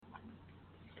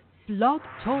Blog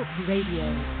Talk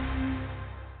Radio.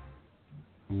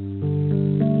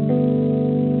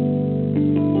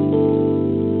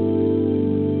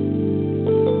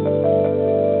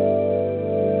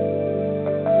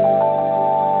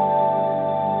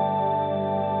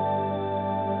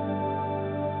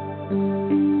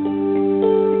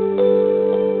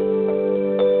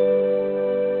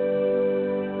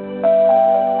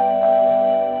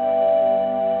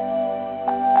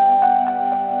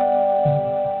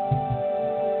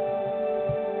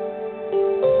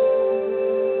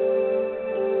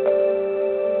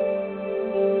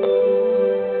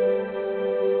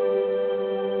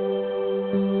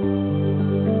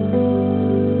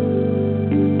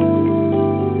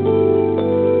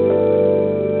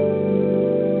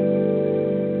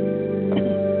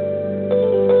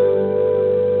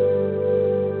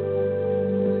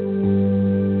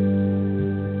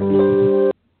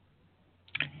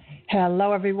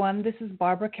 Hello, everyone. This is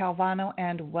Barbara Calvano,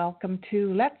 and welcome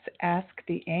to Let's Ask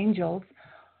the Angels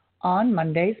on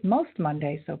Mondays, most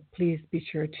Mondays. So please be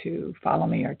sure to follow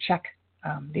me or check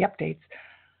the updates.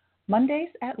 Mondays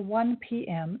at 1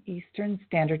 p.m. Eastern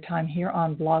Standard Time here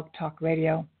on Blog Talk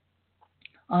Radio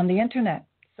on the internet.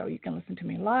 So you can listen to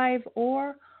me live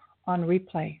or on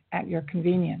replay at your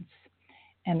convenience.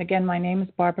 And again, my name is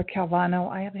Barbara Calvano.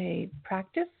 I have a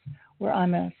practice where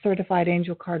I'm a certified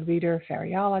angel card reader,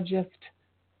 fairyologist,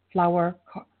 flower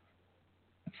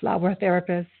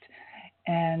therapist,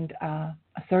 and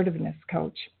assertiveness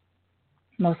coach,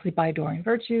 mostly by Doreen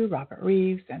Virtue, Robert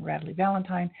Reeves, and Radley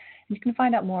Valentine. And you can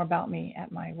find out more about me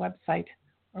at my website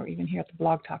or even here at the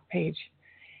Blog Talk page.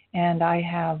 And I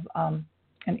have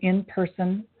an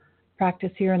in-person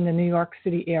practice here in the New York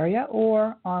City area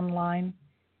or online.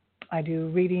 I do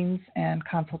readings and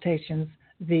consultations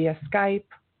via Skype,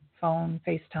 phone,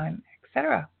 FaceTime,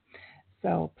 etc.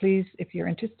 So please, if you're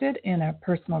interested in a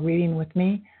personal reading with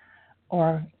me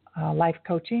or life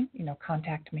coaching,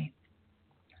 contact me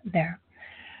there.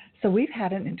 So we've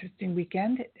had an interesting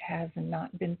weekend. It has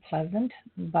not been pleasant,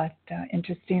 but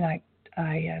interesting.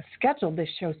 I scheduled this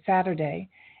show Saturday,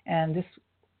 and this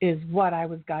is what I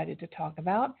was guided to talk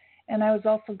about. And I was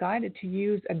also guided to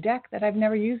use a deck that I've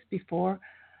never used before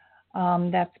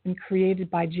that's been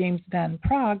created by James Van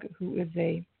Praagh, who is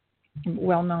a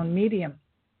well-known medium.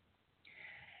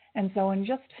 And so in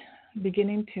just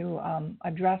beginning to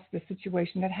address the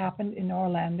situation that happened in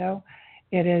Orlando,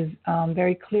 it is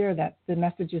very clear that the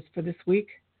messages for this week,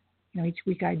 each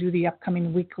week I do the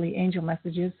upcoming weekly angel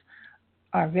messages,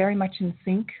 are very much in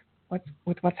sync with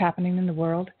what's happening in the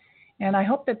world. And I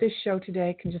hope that this show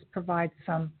today can just provide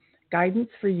some guidance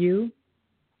for you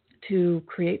to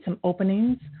create some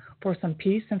openings for some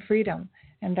peace and freedom.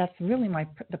 And that's really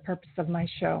the purpose of my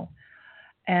show.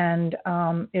 And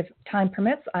if time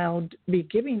permits, I'll be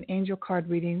giving angel card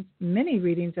readings, mini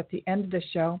readings at the end of the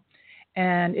show.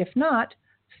 And if not,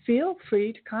 feel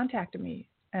free to contact me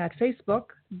at Facebook,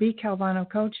 B. Calvano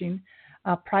Coaching.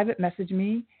 Private message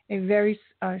me a very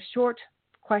short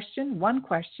question, one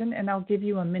question, and I'll give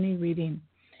you a mini reading.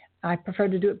 I prefer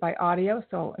to do it by audio,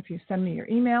 so if you send me your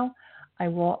email, I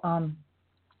will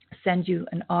send you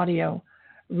an audio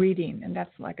reading, and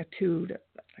that's like a 2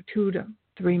 to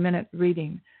 3 minute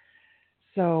reading.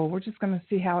 So we're just going to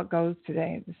see how it goes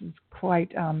today. This is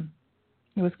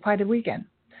it was quite a weekend.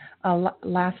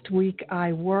 Last week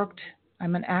I worked,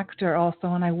 I'm an actor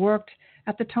also, and I worked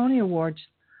at the Tony Awards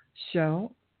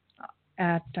show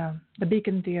at the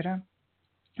Beacon Theater.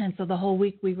 And so the whole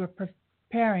week we were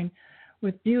preparing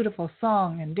with beautiful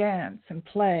song and dance and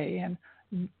play and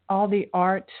all the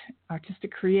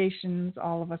artistic creations,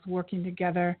 all of us working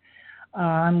together.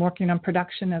 I'm working on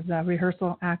production as a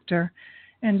rehearsal actor,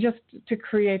 and just to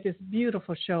create this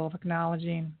beautiful show of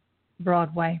acknowledging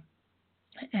Broadway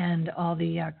and all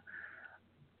the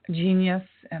genius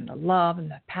and the love and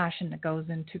the passion that goes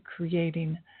into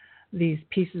creating these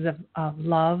pieces of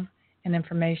love and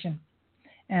information.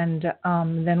 And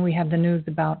then we had the news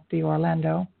about the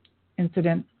Orlando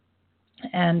incident,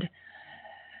 and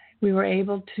we were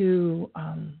able to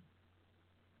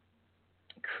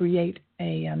create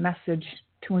a message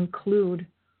to include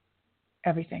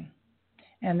everything.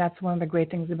 And that's one of the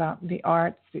great things about the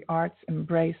arts. The arts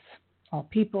embrace all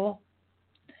people,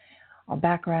 all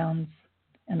backgrounds,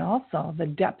 and also the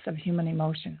depth of human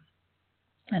emotion.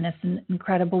 And it's an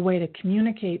incredible way to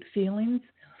communicate feelings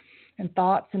and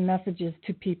thoughts and messages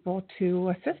to people to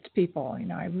assist people.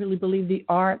 I really believe the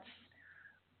arts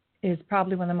is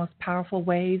probably one of the most powerful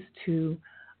ways to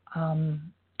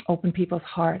open people's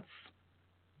hearts,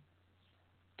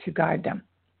 to guide them,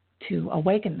 to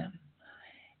awaken them.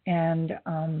 And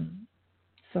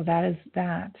so that is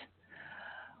that.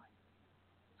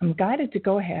 I'm guided to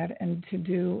go ahead and to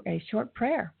do a short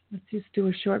prayer. Let's just do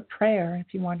a short prayer.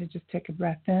 If you want to just take a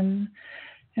breath in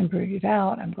and breathe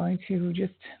out, I'm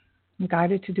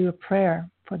guided to do a prayer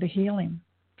for the healing.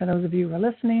 For those of you who are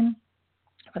listening,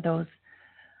 for those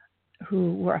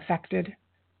who were affected,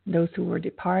 those who were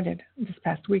departed this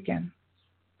past weekend.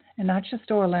 And not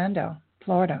just Orlando,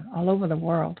 Florida, all over the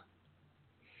world.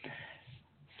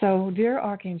 So, dear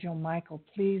Archangel Michael,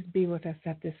 please be with us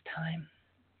at this time.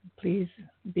 Please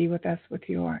be with us with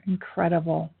your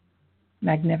incredible,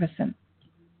 magnificent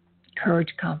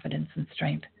courage, confidence, and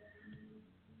strength.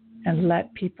 And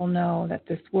let people know that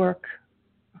this work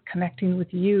of connecting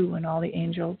with you and all the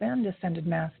angels and ascended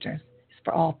masters is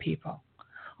for all people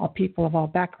of all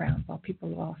backgrounds, all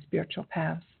people of all spiritual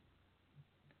paths.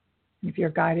 And if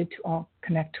you're guided to all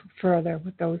connect further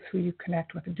with those who you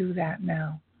connect with, do that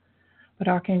now. But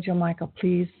Archangel Michael,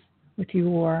 please, with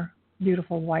your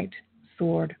beautiful white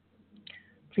sword,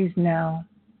 please now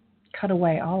cut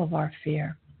away all of our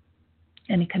fear,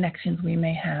 any connections we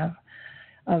may have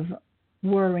of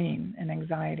worrying and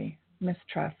anxiety,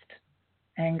 mistrust,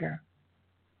 anger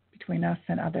between us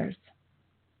and others,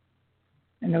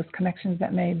 and those connections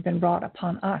that may have been brought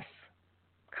upon us,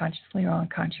 consciously or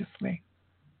unconsciously.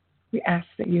 We ask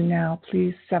that you now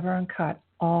please sever and cut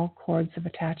all cords of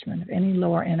attachment of any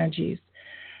lower energies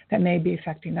that may be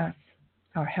affecting us,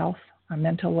 our health, our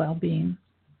mental well-being,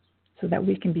 so that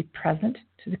we can be present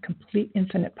to the complete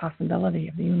infinite possibility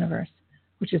of the universe,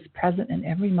 which is present in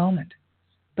every moment,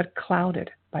 but clouded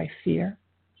by fear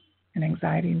and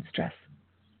anxiety and stress.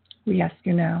 We ask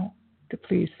you now to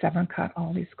please sever and cut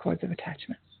all these cords of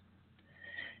attachment.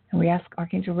 And we ask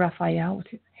Archangel Raphael with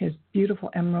his beautiful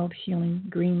emerald healing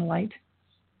green light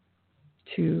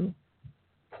to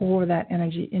pour that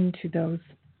energy into those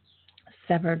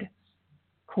severed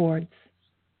cords,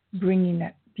 bringing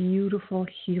that beautiful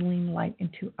healing light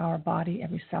into our body,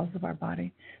 every cell of our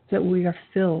body, so that we are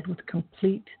filled with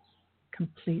complete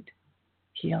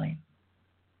healing.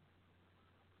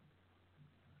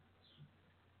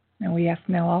 And we ask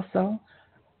now also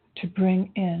to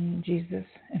bring in Jesus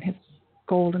and his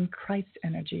golden Christ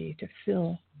energy to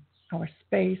fill our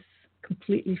space,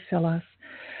 completely fill us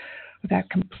with that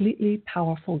completely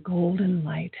powerful golden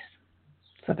light,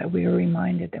 so that we are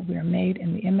reminded that we are made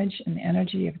in the image and the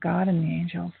energy of God and the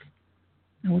angels.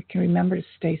 And we can remember to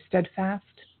stay steadfast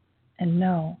and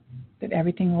know that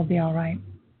everything will be all right,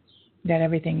 that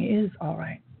everything is all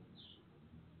right.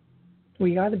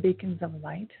 We are the beacons of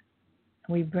light,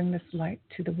 and we bring this light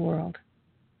to the world,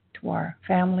 to our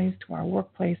families, to our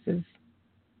workplaces,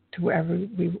 to wherever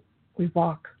we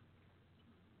walk.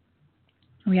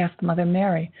 We ask Mother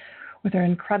Mary, with her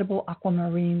incredible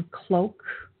aquamarine cloak,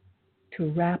 to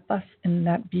wrap us in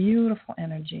that beautiful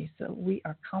energy so that we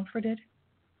are comforted,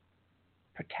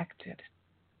 protected.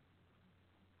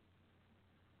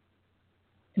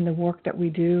 In the work that we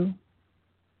do,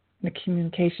 the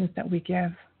communications that we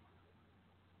give,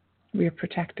 we are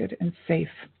protected and safe.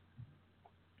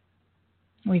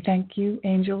 We thank you,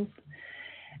 angels,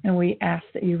 and we ask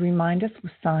that you remind us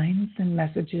with signs and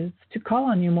messages to call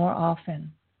on you more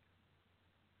often.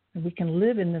 That we can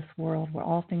live in this world where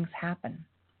all things happen,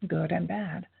 good and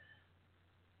bad.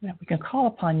 That we can call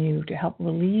upon you to help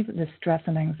relieve the stress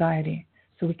and anxiety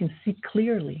so we can see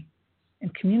clearly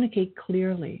and communicate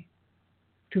clearly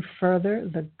to further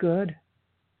the good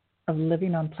of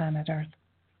living on planet Earth.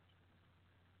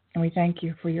 And we thank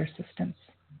you for your assistance,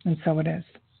 and so it is.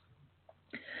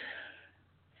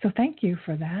 So thank you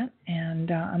for that, and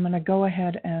I'm going to go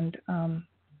ahead and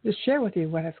just share with you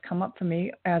what has come up for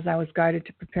me as I was guided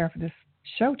to prepare for this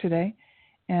show today,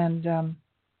 and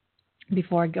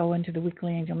before I go into the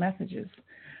weekly angel messages.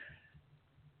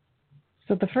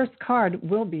 So the first card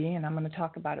will be, and I'm going to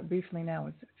talk about it briefly now,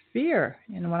 is fear.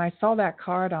 And when I saw that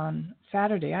card on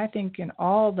Saturday, I think in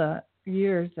all the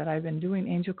years that I've been doing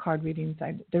angel card readings,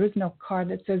 there is no card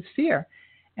that says fear.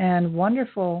 And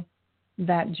wonderful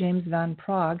that James Van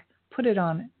Praagh put it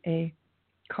on a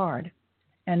card,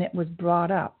 and it was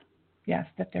brought up, yes,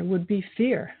 that there would be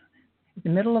fear at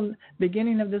the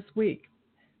beginning of this week.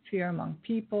 Fear among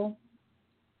people,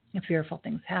 fearful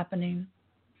things happening.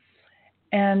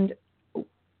 And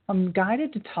I'm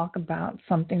guided to talk about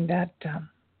something that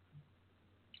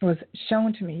was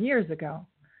shown to me years ago,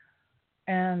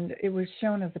 and it was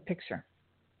shown as a picture.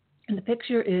 And the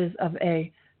picture is of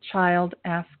a child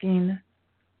asking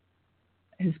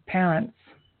his parents,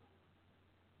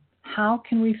 how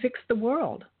can we fix the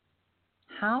world?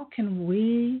 How can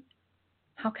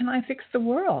I fix the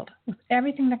world with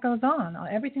everything that goes on,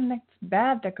 everything that's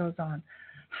bad that goes on?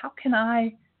 How can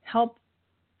I help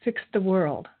fix the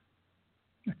world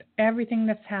with everything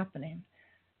that's happening?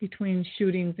 between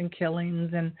shootings and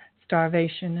killings and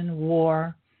starvation and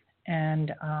war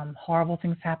and horrible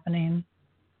things happening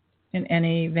in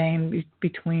any vein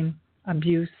between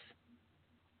abuse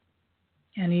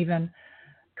and even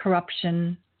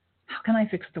corruption. How can I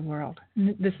fix the world?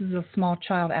 And this is a small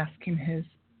child asking his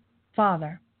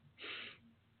father.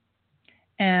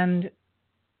 And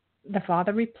the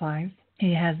father replies,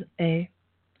 he has I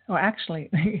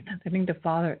think the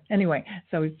father, anyway,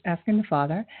 so he's asking the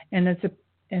father, and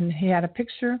he had a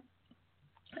picture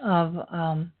of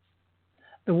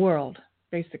the world,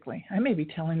 basically. I may be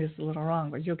telling this a little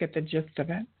wrong, but you'll get the gist of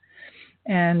it.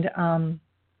 And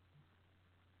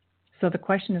so the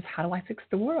question is, how do I fix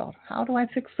the world? How do I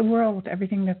fix the world with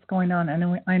everything that's going on?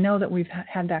 I know that we've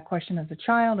had that question as a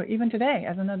child, or even today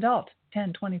as an adult,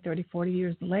 10, 20, 30, 40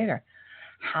 years later.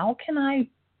 How can I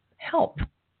help?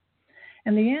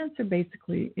 And the answer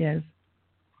basically is,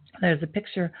 there's a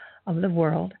picture of the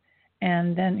world,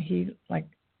 and then he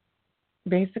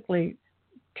basically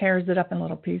tears it up in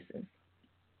little pieces.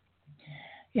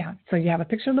 Yeah, so you have a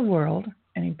picture of the world,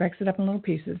 and he breaks it up in little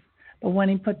pieces. But when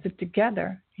he puts it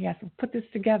together, he has to put this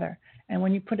together. And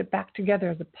when you put it back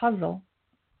together as a puzzle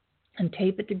and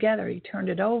tape it together, he turned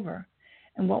it over.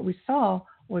 And what we saw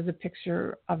was a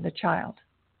picture of the child.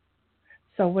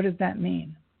 So what does that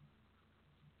mean?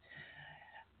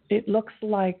 It looks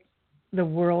like the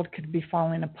world could be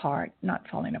falling apart, not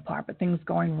falling apart, but things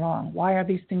going wrong. Why are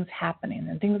these things happening?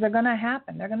 And things are going to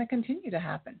happen. They're going to continue to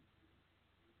happen.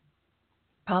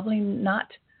 Probably not.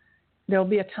 There'll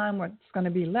be a time where it's going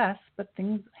to be less, but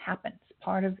things happen. It's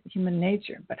part of human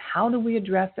nature. But how do we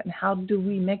address it, and how do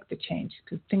we make the change?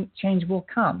 Because change will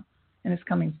come, and it's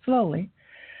coming slowly,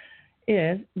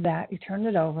 is that you turn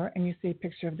it over and you see a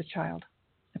picture of the child,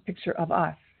 a picture of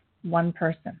us, one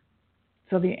person.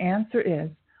 So the answer is,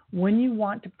 when you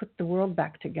want to put the world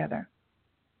back together,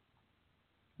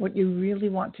 what you really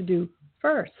want to do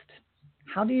first,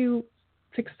 how do you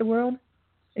fix the world?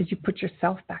 Is you put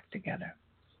yourself back together.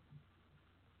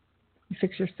 You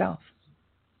fix yourself.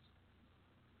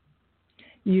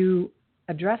 You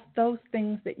address those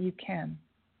things that you can,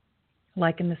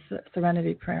 like in the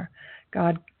Serenity Prayer.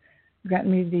 God, grant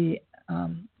me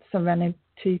the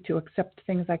serenity to accept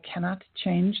things I cannot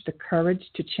change, the courage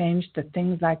to change the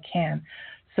things I can.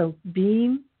 So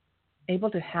being able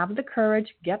to have the courage,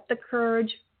 get the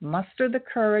courage, muster the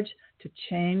courage to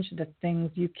change the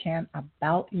things you can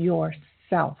about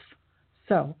yourself.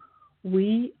 So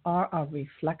we are a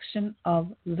reflection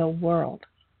of the world.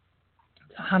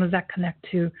 So how does that connect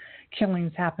to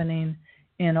killings happening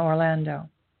in Orlando?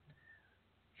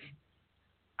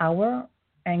 Our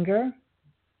anger,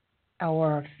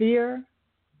 our fear,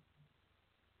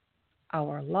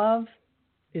 our love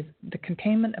is the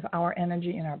containment of our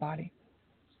energy in our body.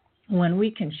 When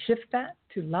we can shift that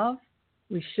to love,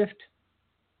 we shift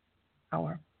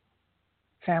our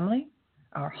family,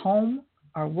 our home,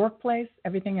 our workplace,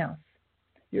 everything else.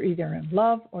 You're either in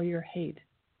love or you're hate,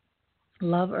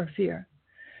 love or fear.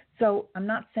 So I'm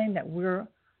not saying that we're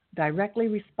directly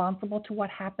responsible to what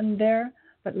happened there,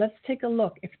 but let's take a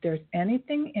look. If there's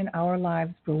anything in our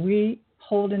lives where we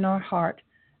hold in our heart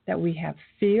that we have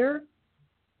fear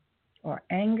or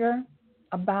anger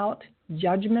about,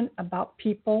 judgment about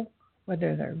people,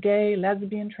 whether they're gay,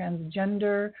 lesbian,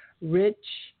 transgender, rich.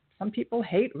 Some people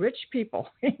hate rich people.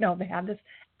 They have this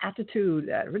attitude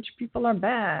that rich people are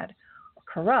bad or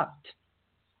corrupt.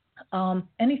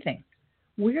 Anything.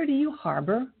 Where do you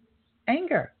harbor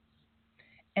anger?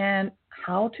 And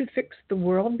how to fix the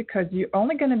world, because you're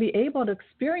only going to be able to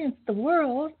experience the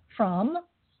world from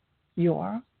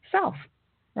yourself,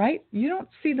 right? You don't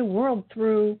see the world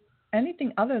through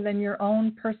anything other than your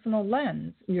own personal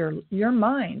lens, your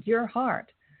mind, your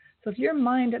heart. So if your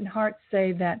mind and heart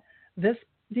say that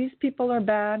these people are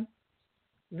bad,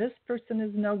 this person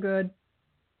is no good,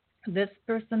 this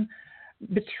person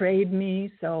betrayed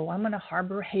me, so I'm going to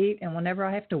harbor hate, and whenever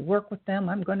I have to work with them,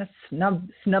 I'm going to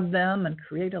snub them and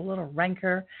create a little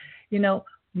rancor. You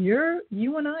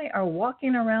and I are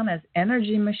walking around as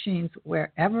energy machines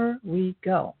wherever we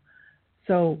go.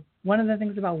 So one of the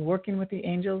things about working with the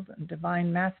angels and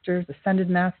divine masters, ascended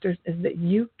masters, is that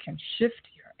you can shift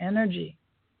your energy.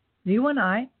 You and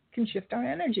I can shift our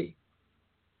energy.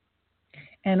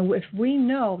 And if we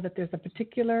know that there's a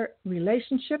particular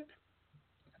relationship,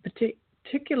 a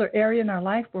particular area in our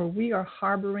life where we are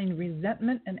harboring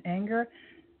resentment and anger,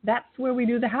 that's where we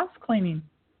do the house cleaning.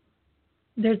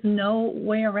 There's no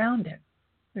way around it.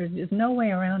 There's just no way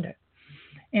around it.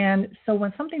 And so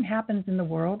when something happens in the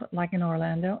world, like in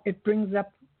Orlando, it brings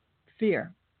up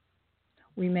fear.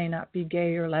 We may not be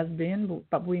gay or lesbian,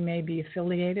 but we may be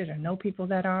affiliated or know people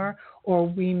that are, or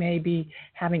we may be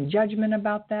having judgment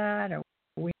about that, or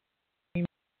we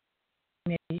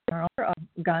may be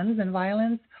guns and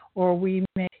violence, or we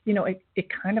may, it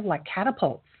kind of like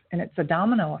catapults, and it's a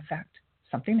domino effect.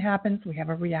 Something happens, we have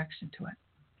a reaction to it,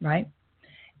 right?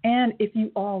 And if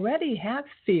you already have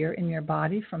fear in your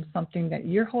body from something that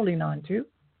you're holding on to,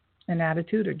 an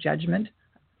attitude or judgment,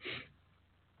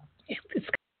 it's kind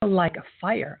of like a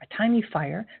fire, a tiny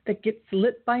fire that gets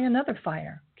lit by another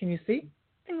fire. Can you see?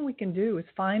 The thing we can do is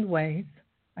find ways,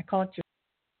 I call it just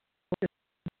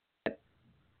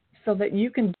so that you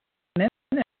can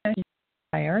diminish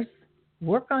fires,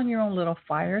 work on your own little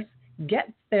fires,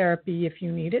 get therapy if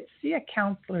you need it, see a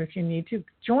counselor if you need to,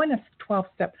 join a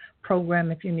 12-step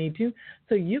program if you need to,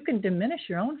 so you can diminish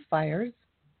your own fires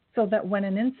so that when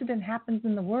an incident happens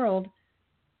in the world,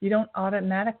 you don't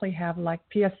automatically have like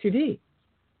PTSD.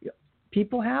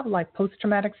 People have like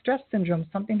post-traumatic stress syndrome.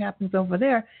 Something happens over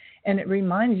there, and it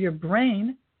reminds your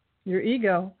brain, your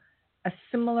ego, a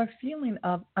similar feeling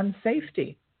of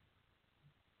unsafety.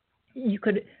 You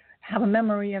could have a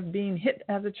memory of being hit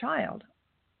as a child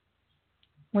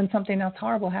when something else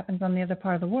horrible happens on the other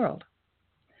part of the world.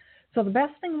 So the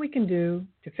best thing we can do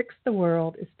to fix the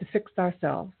world is to fix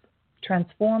ourselves,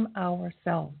 transform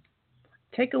ourselves.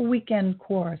 Take a weekend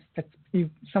course that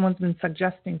someone's been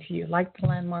suggesting to you, like the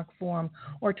Landmark Forum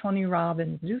or Tony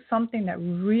Robbins. Do something that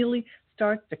really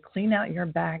starts to clean out your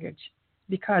baggage.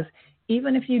 Because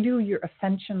even if you do your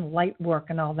ascension light work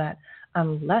and all that,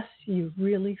 unless you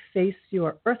really face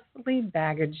your earthly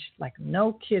baggage, like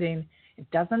no kidding, it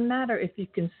doesn't matter if you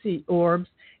can see orbs,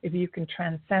 if you can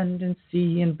transcend and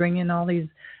see and bring in all these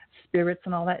spirits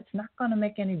and all that. It's not going to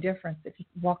make any difference if you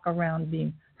walk around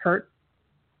being hurt,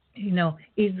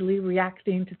 easily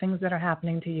reacting to things that are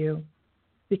happening to you.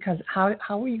 Because how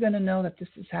are you going to know that this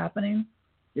is happening?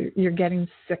 You're getting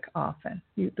sick often.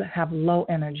 You have low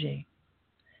energy.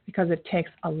 Because it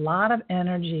takes a lot of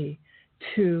energy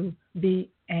to be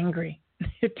angry.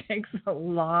 It takes a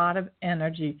lot of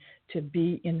energy to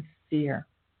be in fear.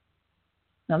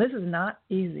 Now, this is not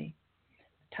easy.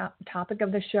 Topic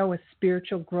of the show is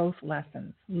spiritual growth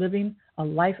lessons, living a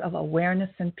life of awareness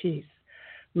and peace.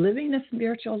 Living a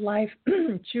spiritual life,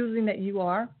 choosing that you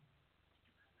are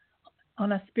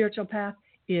on a spiritual path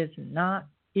is not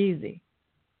easy,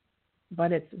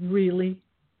 but it's really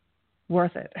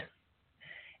worth it.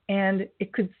 And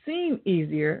it could seem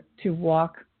easier to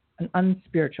walk an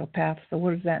unspiritual path. So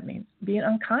what does that mean? Being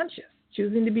unconscious,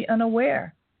 choosing to be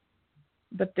unaware.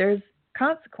 But there's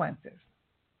consequences.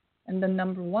 And the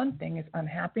number one thing is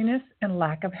unhappiness and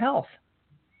lack of health.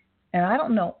 And I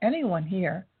don't know anyone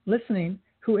here listening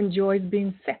who enjoys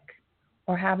being sick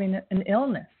or having an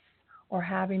illness or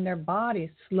having their body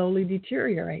slowly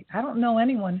deteriorate. I don't know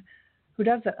anyone who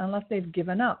does it unless they've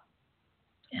given up.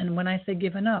 And when I say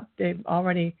given up, they've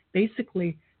already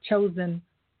basically chosen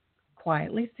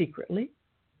quietly, secretly,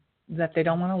 that they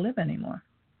don't want to live anymore.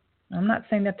 I'm not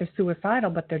saying that they're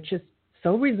suicidal, but they're just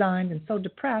so resigned and so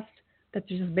depressed that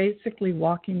they're just basically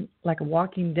walking like a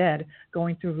walking dead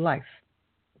going through life.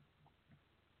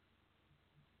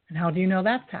 And how do you know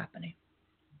that's happening?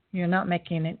 You're not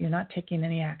making it. You're not taking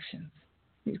any actions.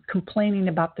 You're complaining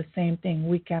about the same thing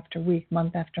week after week,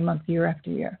 month after month, year after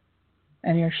year.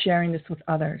 And you're sharing this with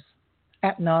others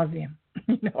ad nauseum,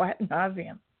 ad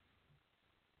nauseum.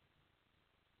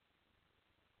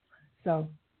 So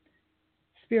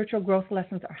spiritual growth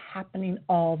lessons are happening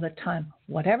all the time.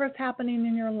 Whatever's happening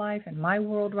in your life, in my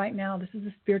world right now, this is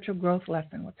a spiritual growth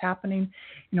lesson. What's happening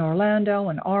in Orlando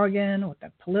and Oregon with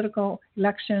the political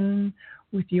election,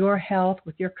 with your health,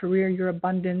 with your career, your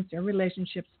abundance, your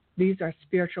relationships, these are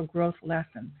spiritual growth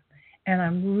lessons. And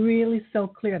I'm really so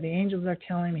clear. The angels are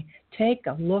telling me, take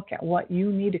a look at what you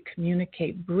need to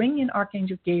communicate. Bring in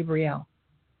Archangel Gabriel,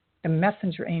 the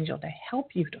messenger angel, to help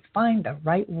you to find the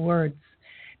right words.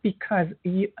 Because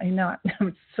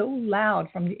it's so loud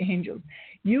from the angels.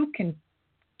 You can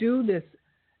do this.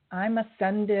 I'm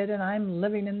ascended and I'm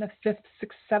living in the 5th,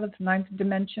 6th, 7th, 9th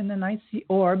dimension, and I see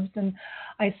orbs and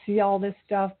I see all this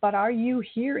stuff. But are you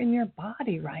here in your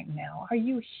body right now? Are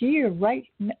you here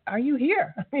Are you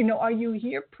here? Are you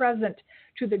here present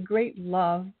to the great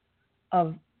love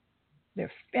of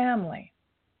their family,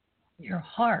 your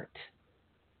heart?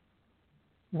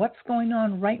 What's going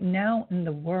on right now in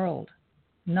the world?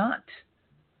 Not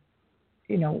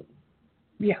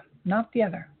the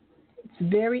other.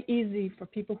 It's very easy for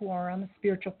people who are on the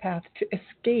spiritual path to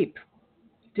escape,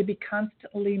 to be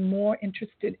constantly more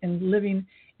interested in living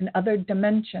in other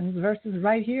dimensions versus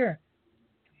right here.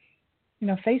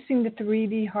 facing the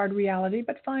 3D hard reality,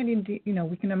 but finding,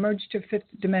 we can emerge to a fifth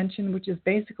dimension, which is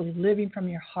basically living from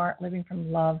your heart, living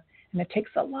from love. And it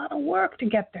takes a lot of work to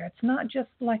get there. It's not just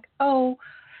like, I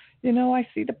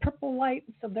see the purple light,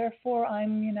 so therefore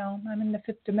I'm in the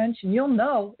fifth dimension. You'll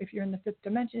know if you're in the fifth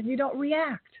dimension if you don't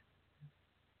react.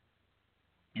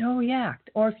 You don't react.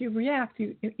 Or if you react,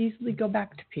 you easily go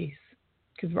back to peace.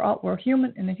 Because we're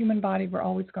human. In the human body, we're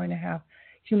always going to have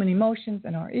human emotions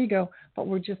and our ego, but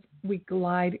we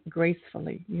glide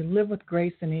gracefully. You live with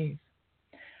grace and ease.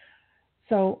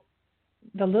 So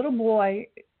the little boy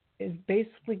is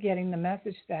basically getting the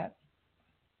message that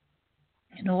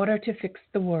in order to fix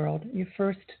the world, you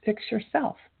first fix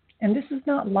yourself. And this is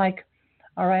not like,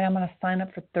 all right, I'm going to sign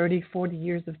up for 30, 40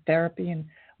 years of therapy and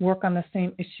work on the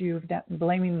same issue of that,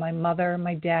 blaming my mother and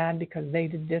my dad because they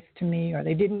did this to me, or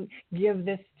they didn't give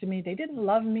this to me, they didn't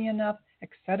love me enough, et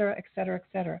cetera, et cetera, et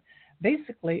cetera.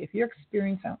 Basically, if you're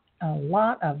experiencing a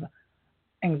lot of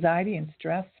anxiety and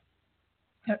stress,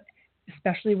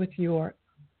 especially with your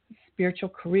spiritual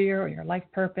career or your life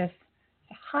purpose,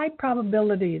 it's a high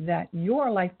probability that your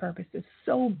life purpose is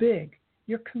so big,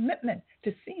 your commitment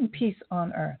to seeing peace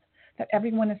on earth, that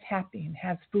everyone is happy and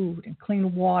has food and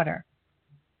clean water,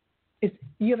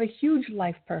 you have a huge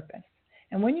life purpose.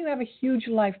 And when you have a huge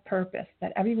life purpose,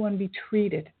 that everyone be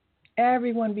treated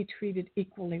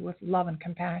equally with love and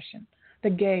compassion. The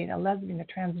gay, the lesbian, the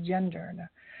transgender, the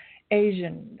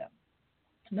Asian,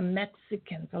 the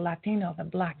Mexicans, the Latino, the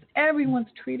blacks,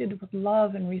 everyone's treated with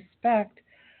love and respect.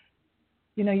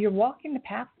 You're walking the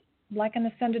path like an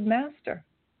ascended master,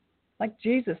 like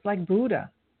Jesus, like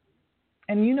Buddha.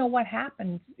 And you know what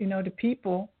happens, to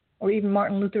people, or even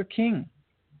Martin Luther King,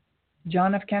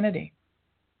 John F. Kennedy.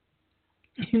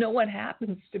 You know what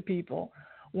happens to people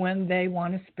when they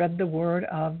want to spread the word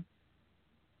of,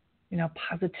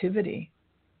 positivity,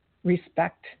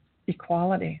 respect,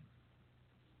 equality.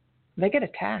 They get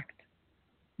attacked.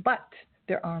 But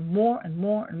there are more and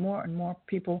more and more and more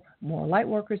people, more light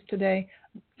workers today.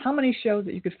 How many shows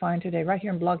that you could find today right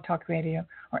here in Blog Talk Radio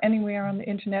or anywhere on the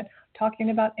internet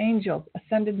talking about angels,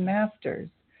 ascended masters,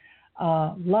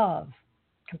 love,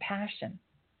 compassion.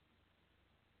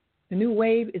 The new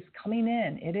wave is coming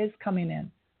in. It is coming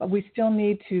in. But we still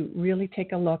need to really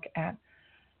take a look at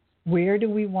where do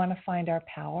we want to find our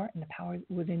power, and the power is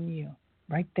within you,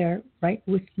 right there, right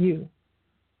with you.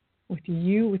 With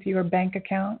you, with your bank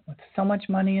account, with so much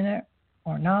money in it,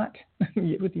 or not.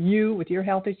 With you, with your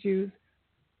health issues,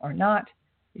 or not.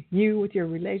 With you, with your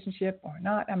relationship, or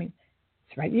not.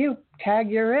 It's right you. Tag,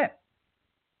 you're it.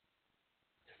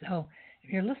 So if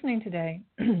you're listening today,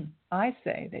 I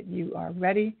say that you are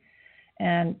ready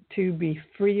and to be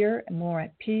freer and more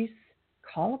at peace.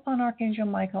 Call upon Archangel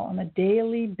Michael on a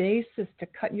daily basis to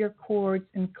cut your cords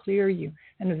and clear you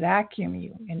and vacuum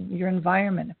you in your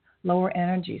environment of lower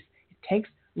energies. It takes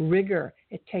rigor.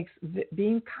 It takes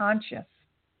being conscious.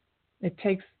 It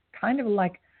takes kind of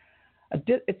like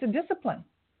it's a discipline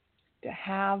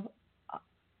to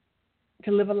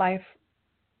live a life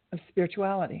of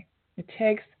spirituality. It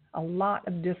takes a lot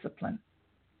of discipline,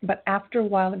 but after a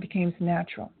while it becomes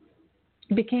natural.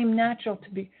 It became natural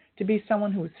to be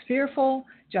someone who was fearful,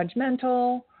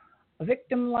 judgmental,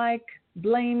 victim-like,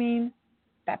 blaming.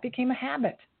 That became a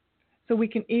habit. So we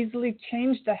can easily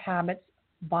change the habits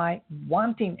by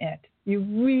wanting it. You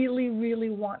really, really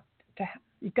want to.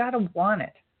 You got to want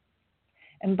it,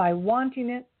 and by wanting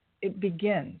it, it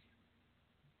begins.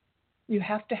 You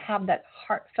have to have that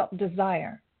heartfelt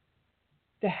desire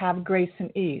to have grace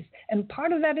and ease. And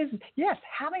part of that is, yes,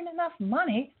 having enough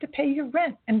money to pay your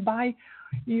rent and buy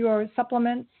your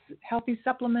supplements, healthy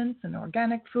supplements and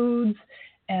organic foods,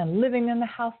 and living in the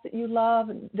house that you love.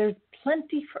 There's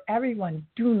plenty for everyone.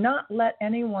 Do not let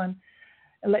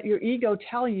your ego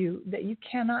tell you that you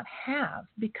cannot have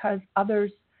because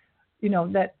others,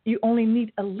 that you only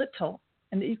need a little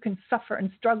and that you can suffer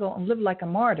and struggle and live like a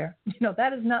martyr.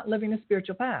 That is not living a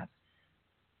spiritual path.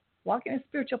 Walking a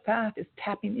spiritual path is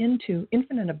tapping into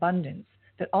infinite abundance,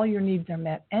 that all your needs are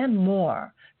met and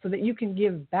more, so that you can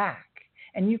give back.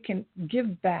 And you can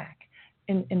give back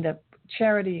in the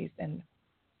charities and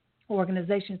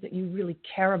organizations that you really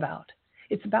care about.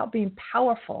 It's about being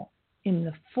powerful in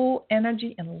the full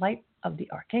energy and light of the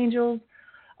archangels,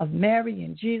 of Mary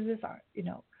and Jesus.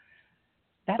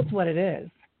 That's what it is.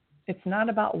 It's not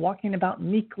about walking about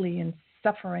meekly and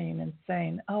suffering and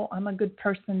saying, oh, I'm a good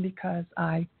person because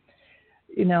I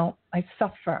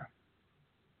suffer.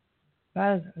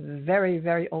 That is very,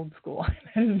 very old school.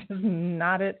 That is just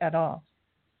not it at all.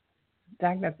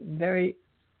 In fact,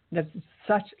 that's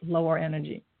such lower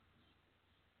energy.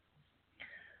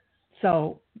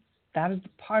 So that is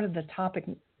part of the topic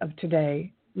of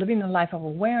today, living a life of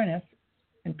awareness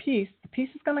and peace, the peace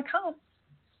is going to come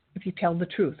if you tell the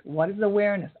truth. What is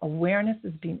awareness? Awareness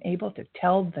is being able to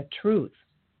tell the truth.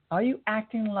 Are you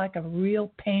acting like a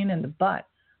real pain in the butt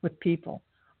with people?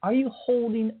 Are you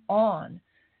holding on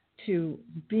to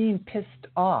being pissed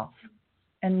off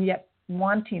and yet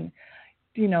wanting,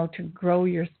 to grow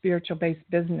your spiritual-based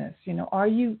business? Are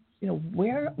you,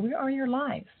 where are your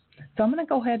lives? So I'm going to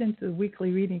go ahead into the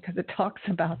weekly reading because it talks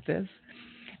about this.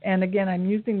 And again, I'm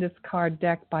using this card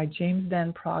deck by James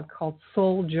Van Praagh called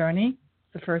Soul Journey.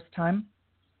 It's the first time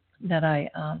that I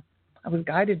was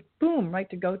guided, boom, right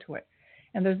to go to it.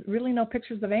 And there's really no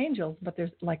pictures of angels, but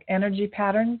there's like energy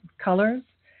patterns, colors.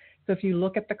 So if you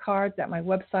look at the cards at my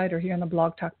website or here on the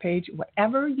Blog Talk page,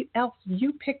 whatever else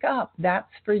you pick up,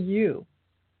 that's for you.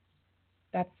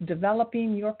 That's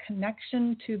developing your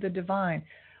connection to the divine.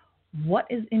 What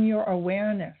is in your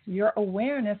awareness? Your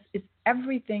awareness is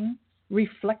everything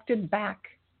reflected back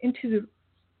into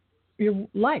your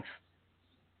life.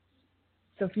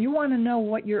 So if you want to know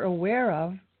what you're aware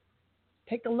of,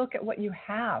 take a look at what you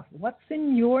have. What's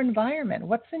in your environment?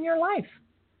 What's in your life?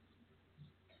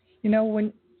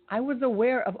 When I was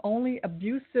aware of only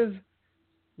abusive,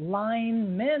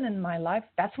 lying men in my life,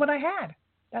 that's what I had.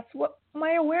 That's what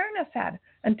my awareness had.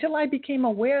 Until I became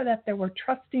aware that there were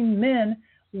trusting men,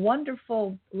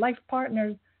 wonderful life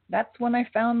partners, that's when I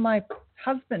found my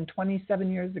husband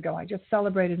 27 years ago. I just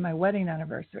celebrated my wedding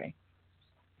anniversary.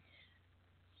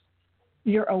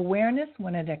 Your awareness,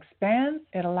 when it expands,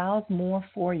 it allows more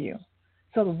for you.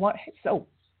 So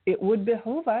it would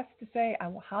behoove us to say,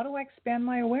 how do I expand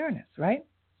my awareness, right?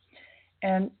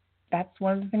 And that's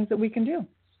one of the things that we can do.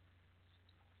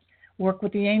 Work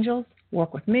with the angels,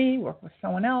 work with me, work with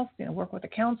someone else, work with a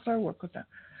counselor, work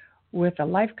with a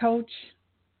life coach,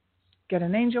 get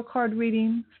an angel card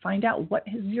reading, find out what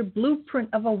is your blueprint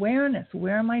of awareness.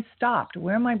 Where am I stopped?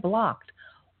 Where am I blocked?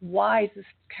 Why is this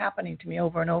happening to me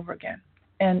over and over again?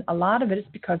 And a lot of it is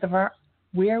because of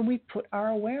where we put our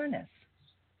awareness.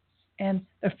 And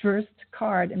the first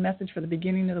card and message for the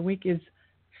beginning of the week is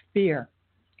fear.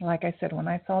 Like I said, when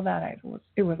I saw that,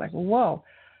 it was like, whoa.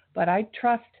 But I've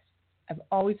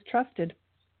always trusted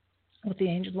what the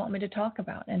angels want me to talk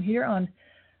about. And here on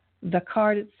the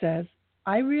card it says,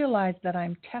 I realize that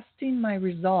I'm testing my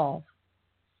resolve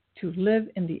to live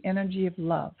in the energy of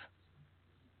love.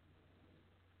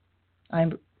 I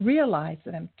realize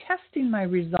that I'm testing my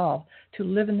resolve to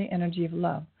live in the energy of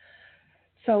love.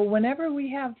 So whenever we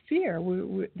have fear,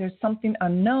 there's something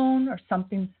unknown or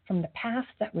something from the past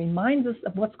that reminds us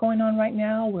of what's going on right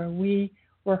now where we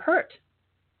were hurt.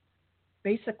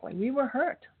 Basically, we were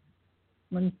hurt.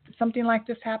 When something like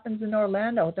this happens in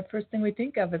Orlando, the first thing we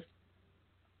think of is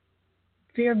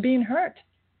fear of being hurt,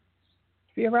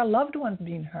 fear of our loved ones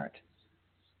being hurt,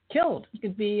 killed. You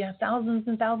could be thousands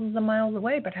and thousands of miles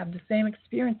away but have the same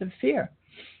experience of fear,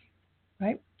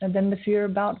 right? And then the fear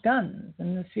about guns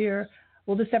and the fear,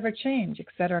 will this ever change, et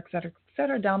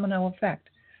cetera, domino effect.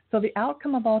 So the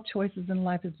outcome of all choices in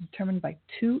life is determined by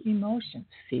two emotions,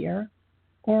 fear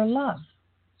or love.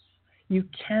 You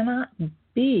cannot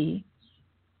be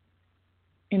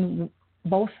in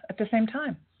both at the same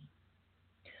time.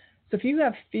 So if you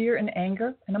have fear and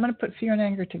anger, and I'm going to put fear and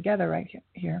anger together right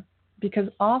here, because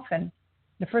often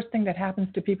the first thing that happens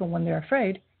to people when they're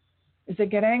afraid is they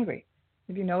get angry.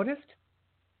 Have you noticed?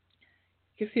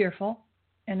 You're fearful,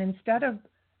 and instead of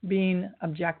being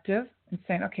objective and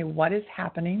saying, okay, what is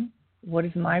happening? What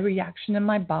is my reaction in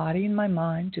my body and my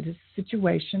mind to this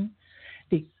situation?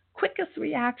 The quickest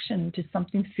reaction to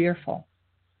something fearful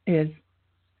is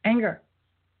anger.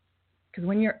 Because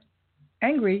when you're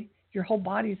angry, your whole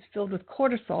body is filled with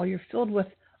cortisol. You're filled with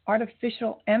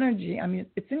artificial energy. I mean,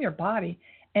 it's in your body,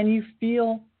 and you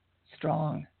feel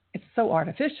strong. It's so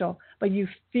artificial, but you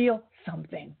feel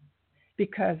something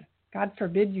because God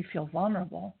forbid you feel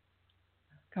vulnerable.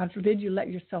 God forbid you let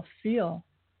yourself feel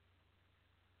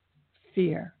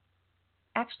fear.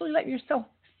 Actually let yourself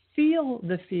feel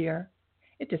the fear.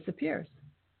 It disappears.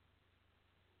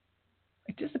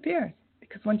 It disappears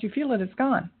because once you feel it, it's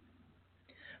gone.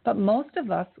 But most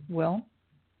of us will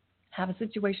have a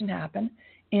situation happen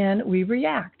and we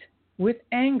react with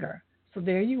anger. So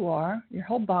there you are. Your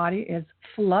whole body is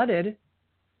flooded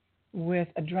with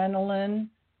adrenaline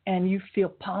and you feel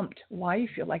pumped. Why? You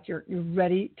feel like you're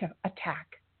ready to attack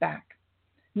back.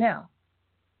 Now,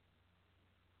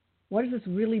 what is this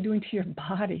really doing to your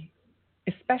body?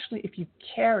 Especially if you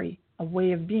carry a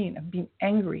way of being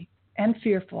angry and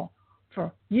fearful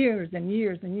for years and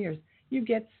years and years. You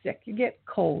get sick, you get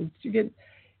colds, it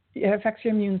affects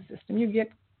your immune system, you get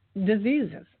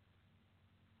diseases.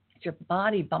 It's your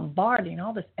body bombarding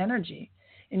all this energy.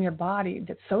 in your body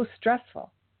that's so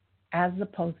stressful as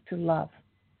opposed to love.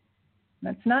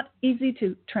 And it's not easy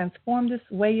to transform this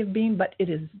way of being, but it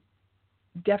is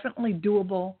definitely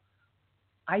doable.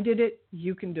 I did it.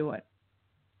 You can do it.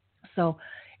 So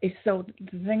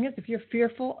the thing is, if you're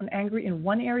fearful and angry in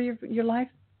one area of your life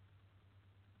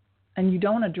and you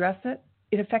don't address it,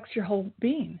 it affects your whole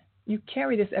being. You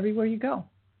carry this everywhere you go.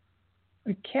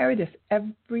 You carry this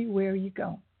everywhere you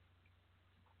go.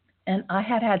 And I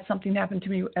had something happen to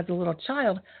me as a little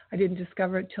child. I didn't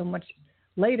discover it till much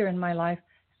later in my life.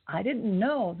 I didn't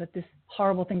know that this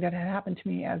horrible thing that had happened to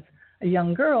me as a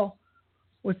young girl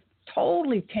was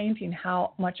totally tainting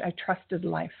how much I trusted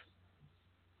life.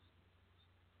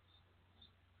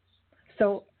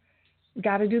 So,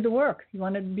 got to do the work. You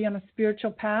want to be on a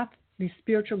spiritual path, these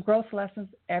spiritual growth lessons,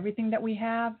 everything that we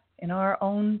have in our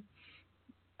own,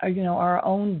 our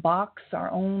own box, our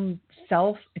own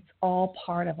self, it's all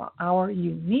part of our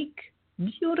unique,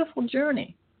 beautiful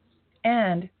journey.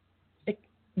 And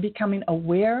becoming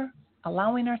aware,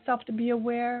 allowing ourselves to be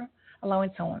aware,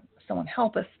 allowing someone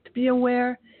help us to be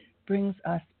aware, brings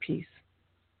us peace.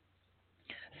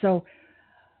 So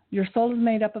your soul is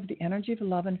made up of the energy of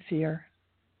love and fear,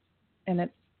 and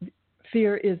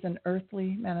fear is an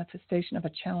earthly manifestation of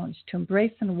a challenge. To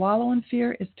embrace and wallow in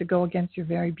fear is to go against your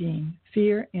very being.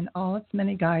 Fear, in all its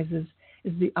many guises,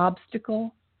 is the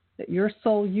obstacle that your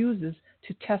soul uses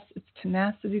to test its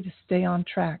tenacity to stay on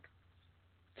track.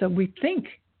 So we think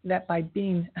that by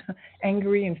being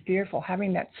angry and fearful,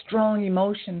 having that strong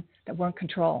emotion, that we're in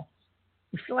control.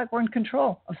 We feel like we're in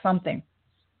control of something.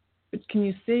 But can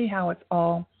you see how it's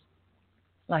all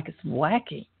like it's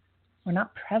wacky? We're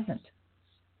not present.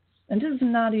 And this is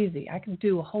not easy. I can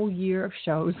do a whole year of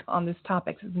shows on this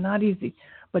topic. It's not easy,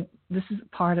 but this is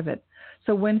part of it.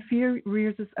 So when fear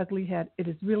rears its ugly head, it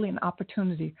is really an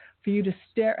opportunity for you to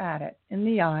stare at it in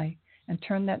the eye and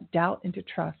turn that doubt into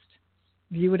trust.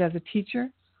 View it as a teacher.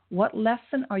 What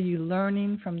lesson are you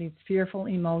learning from these fearful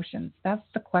emotions? That's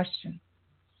the question.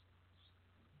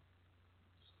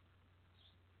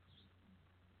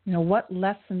 What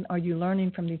lesson are you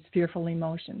learning from these fearful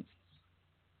emotions?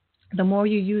 The more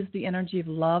you use the energy of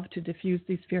love to diffuse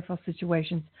these fearful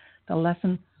situations, the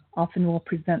lesson often will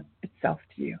present itself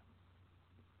to you.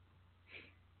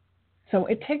 So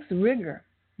it takes rigor,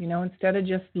 instead of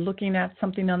just looking at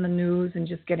something on the news and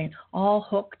just getting all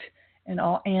hooked and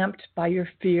all amped by your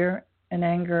fear and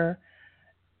anger,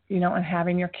 and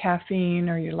having your caffeine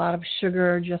or your lot of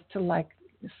sugar just to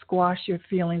squash your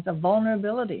feelings of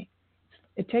vulnerability.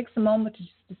 It takes a moment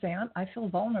to say, I feel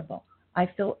vulnerable. I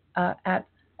feel at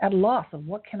loss of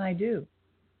what can I do.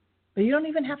 But you don't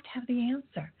even have to have the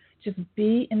answer. Just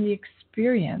be in the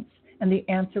experience and the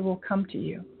answer will come to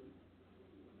you.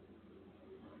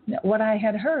 Now, what I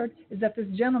had heard is that this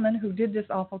gentleman who did this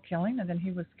awful killing, and then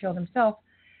he was killed himself,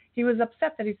 he was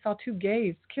upset that he saw two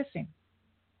gays kissing.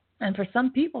 And for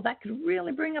some people, that could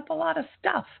really bring up a lot of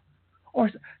stuff. Or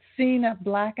seeing a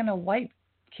black and a white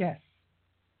kiss.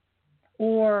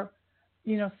 Or,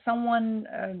 someone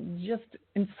just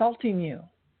insulting you.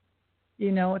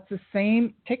 It's the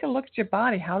same. Take a look at your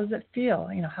body. How does it feel?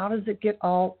 How does it get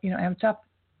all, amped up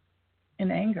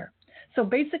in anger? So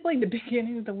basically, the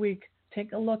beginning of the week,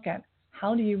 take a look at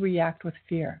how do you react with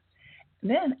fear.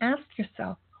 Then ask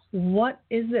yourself, what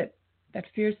is it that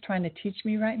fear is trying to teach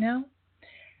me right now?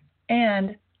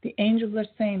 And the angels are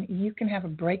saying you can have a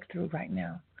breakthrough right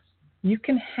now. You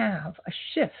can have a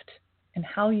shift in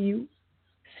how you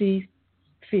see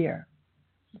fear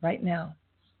right now.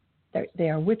 They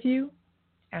are with you.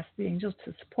 Ask the angels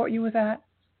to support you with that.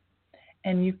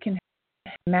 And you can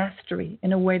have mastery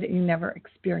in a way that you never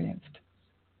experienced.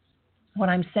 What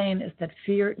I'm saying is that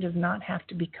fear does not have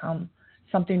to become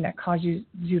something that causes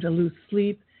you to lose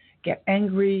sleep, get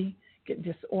angry, get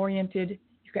disoriented.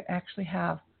 You can actually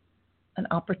have an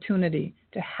opportunity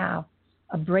to have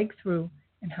a breakthrough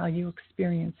in how you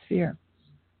experience fear.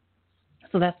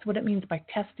 So that's what it means by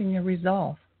testing your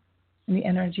resolve in the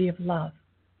energy of love.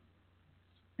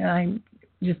 And I'm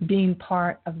just being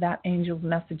part of that angel's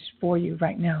message for you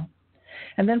right now.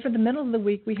 And then for the middle of the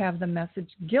week, we have the message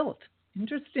guilt.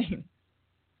 Interesting.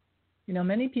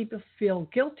 Many people feel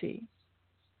guilty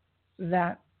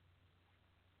that,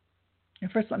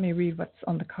 and first let me read what's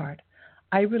on the card.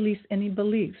 I release any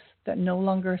beliefs that no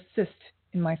longer assist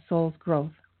in my soul's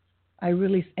growth. I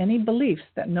release any beliefs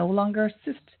that no longer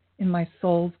assist in my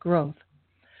soul's growth.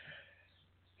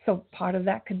 So part of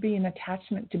that could be an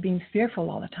attachment to being fearful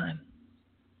all the time,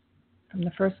 from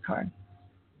the first card.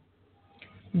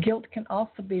 Guilt can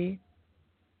also be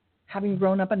having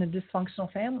grown up in a dysfunctional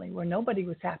family where nobody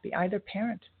was happy, either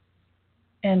parent.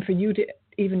 And for you to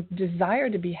even desire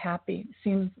to be happy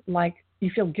seems like you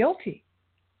feel guilty.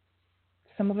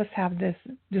 Some of us have this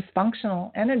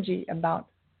dysfunctional energy about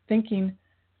thinking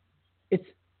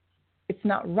it's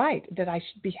not right that I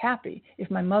should be happy if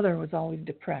my mother was always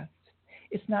depressed.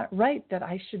 It's not right that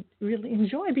I should really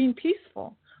enjoy being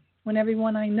peaceful when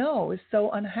everyone I know is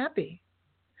so unhappy.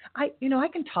 I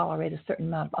can tolerate a certain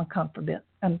amount of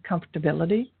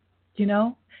uncomfortability.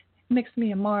 It makes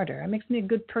me a martyr. It makes me a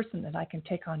good person that I can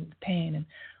take on the pain and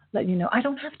let you know I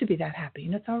don't have to be that happy,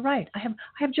 and it's all right. I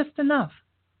have just enough.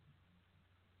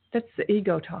 That's the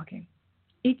ego talking.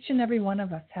 Each and every one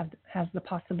of us has the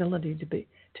possibility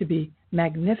to be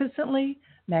magnificently,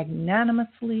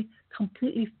 magnanimously,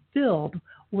 completely filled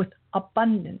with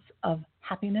abundance of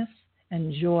happiness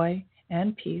and joy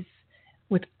and peace,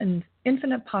 with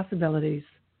infinite possibilities,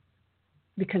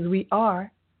 because we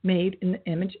are made in the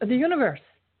image of the universe.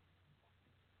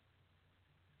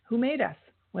 Who made us?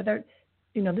 Whether,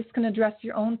 this can address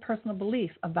your own personal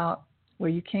belief about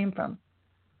where you came from.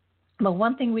 But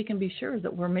one thing we can be sure is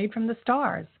that we're made from the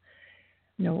stars.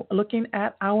 Looking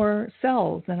at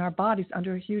ourselves and our bodies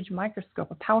under a huge microscope,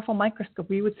 a powerful microscope,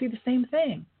 we would see the same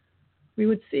thing. We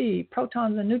would see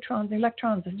protons and neutrons and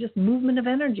electrons as just movement of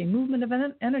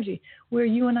energy. Where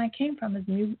you and I came from is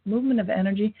movement of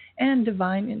energy and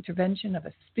divine intervention of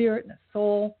a spirit and a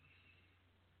soul.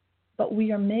 But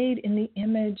we are made in the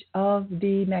image of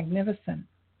the magnificent,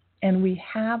 and we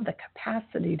have the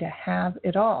capacity to have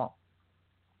it all.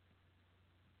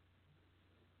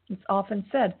 It's often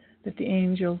said that the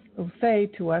angels will say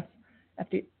to us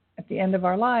at the end of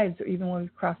our lives, or even when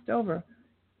we've crossed over,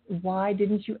 why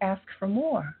didn't you ask for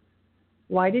more?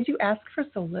 Why did you ask for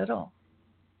so little?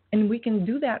 And we can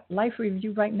do that life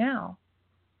review right now.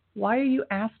 Why are you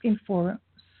asking for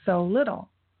so little?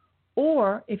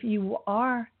 Or if you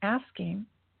are asking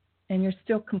and you're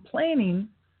still complaining,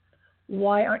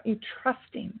 why aren't you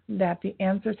trusting that the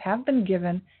answers have been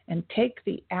given and take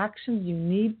the actions you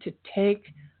need to take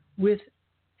with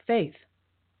faith?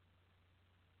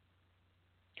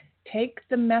 Take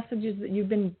the messages that you've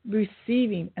been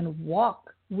receiving and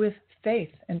walk with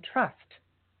faith and trust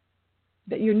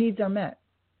that your needs are met.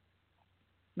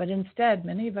 But instead,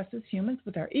 many of us as humans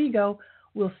with our ego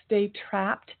will stay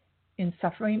trapped in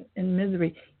suffering and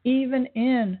misery, even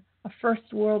in a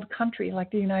first world country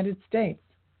like the United States.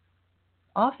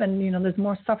 Often, there's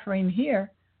more suffering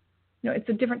here. It's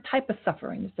a different type of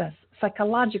suffering. It's a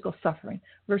psychological suffering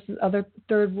versus other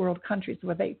third world countries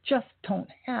where they just don't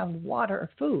have water or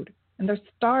food and they're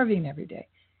starving every day.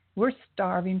 We're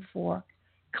starving for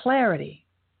clarity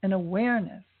and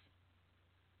awareness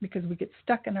because we get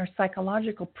stuck in our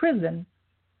psychological prison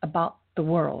about the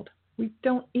world. We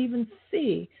don't even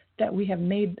see that we have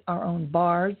made our own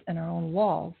bars and our own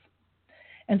walls.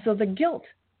 And so the guilt,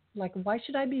 like, why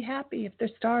should I be happy if they're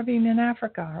starving in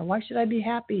Africa? Or why should I be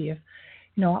happy if,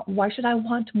 why should I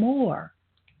want more?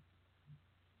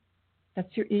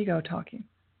 That's your ego talking.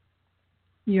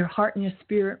 Your heart and your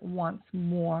spirit wants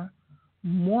more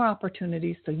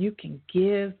opportunities so you can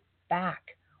give back.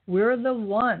 We're the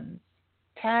ones,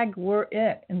 we're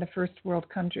it in the first world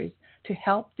countries to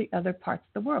help the other parts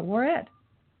of the world. We're it.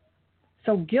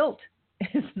 So guilt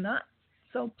is not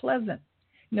so pleasant.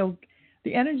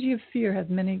 The energy of fear has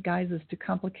many guises to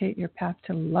complicate your path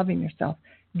to loving yourself.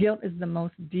 Guilt is the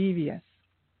most devious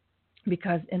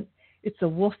because it's a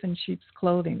wolf in sheep's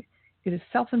clothing. It is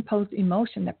self-imposed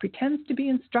emotion that pretends to be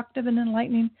instructive and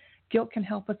enlightening. Guilt can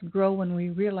help us grow when we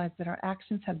realize that our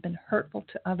actions have been hurtful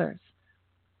to others.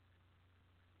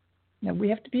 Now, we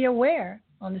have to be aware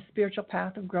on the spiritual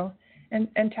path of growth and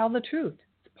tell the truth.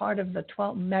 It's part of the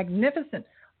 12 magnificent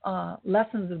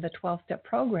lessons of the 12-step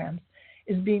programs,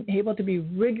 is being able to be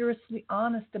rigorously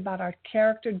honest about our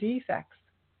character defects.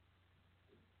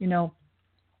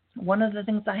 One of the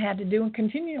things I had to do and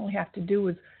continually have to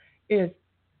do is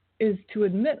to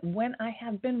admit when I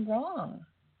have been wrong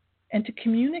and to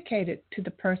communicate it to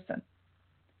the person.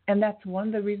 And that's one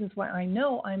of the reasons why I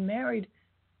know I'm married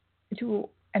to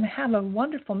and have a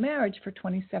wonderful marriage for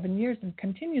 27 years and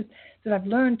continues, that I've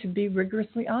learned to be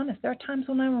rigorously honest. There are times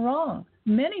when I'm wrong.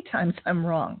 Many times I'm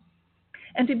wrong.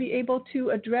 And to be able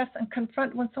to address and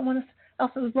confront when someone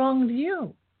else has wronged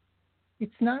you.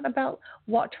 It's not about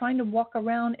trying to walk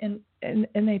around in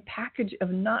a package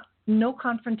of no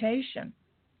confrontation.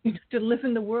 To live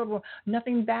in the world where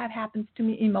nothing bad happens to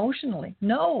me emotionally.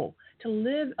 No, to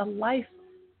live a life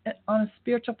on a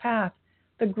spiritual path.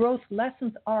 The growth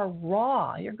lessons are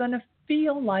raw. You're going to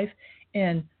feel life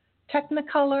in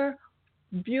technicolor,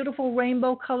 beautiful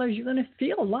rainbow colors. You're going to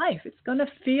feel life. It's going to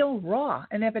feel raw.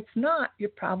 And if it's not, you're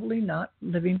probably not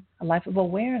living a life of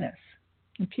awareness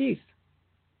and peace.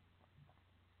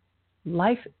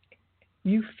 Life,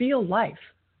 you feel life.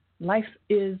 Life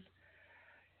is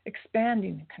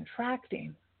expanding,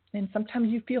 contracting. And sometimes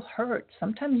you feel hurt.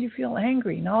 Sometimes you feel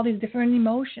angry and all these different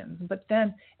emotions. But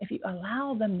then if you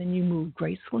allow them, then you move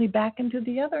gracefully back into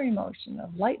the other emotion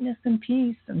of lightness and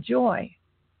peace and joy.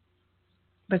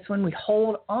 But it's when we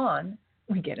hold on,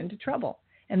 we get into trouble.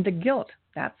 And the guilt,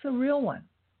 that's a real one.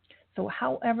 So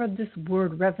however this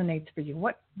word resonates for you,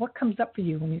 what comes up for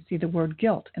you when you see the word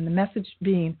guilt? And the message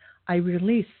being, I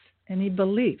release any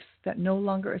beliefs that no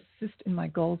longer assist in my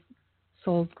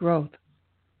soul's growth.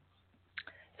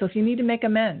 So if you need to make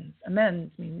amends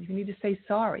means you need to say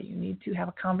sorry. You need to have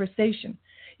a conversation.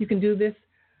 You can do this.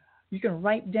 You can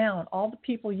write down all the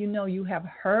people you know you have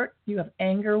hurt, you have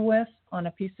anger with on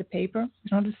a piece of paper. You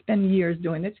don't have to spend years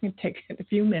doing this. You can take a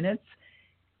few minutes.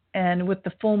 And with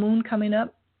the full moon coming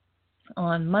up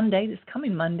on Monday, this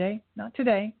coming Monday, not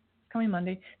today, coming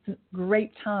Monday, it's a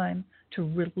great time to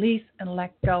release and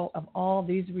let go of all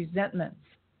these resentments.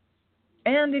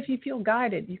 And if you feel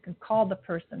guided, you can call the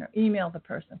person or email the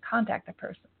person, contact the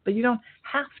person. But you don't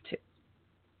have to.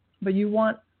 But you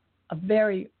want a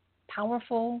very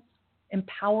powerful,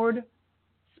 empowered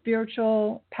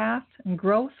spiritual path and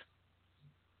growth,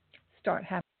 start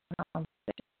having a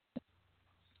conversation.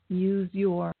 Use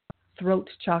your throat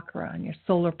chakra and your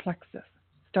solar plexus.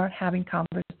 Start having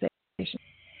conversation.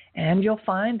 And you'll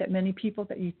find that many people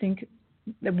that you think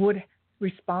that would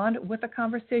respond with a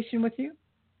conversation with you,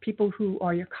 people who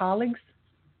are your colleagues,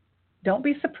 don't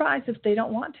be surprised if they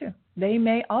don't want to. They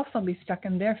may also be stuck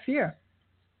in their fear.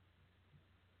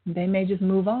 They may just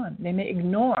move on. They may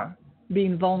ignore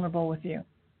being vulnerable with you.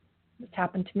 It's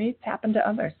happened to me. It's happened to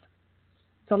others.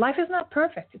 So life is not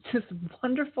perfect. It's this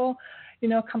wonderful,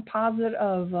 composite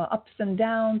of ups and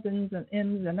downs, ins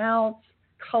and outs,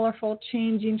 colorful,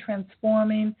 changing,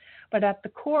 transforming. But at the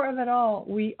core of it all,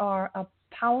 we are a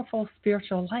powerful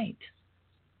spiritual light.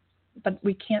 But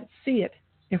we can't see it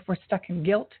if we're stuck in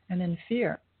guilt and in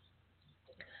fear.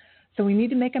 So we need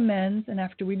to make amends, and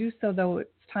after we do so, though, it's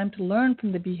time to learn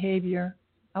from the behavior,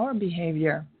 our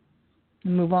behavior,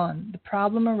 and move on. The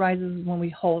problem arises when we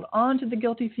hold on to the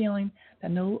guilty feeling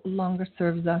that no longer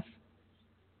serves us,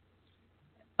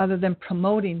 other than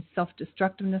promoting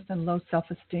self-destructiveness and low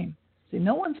self-esteem. See,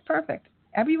 no one's perfect.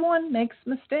 Everyone makes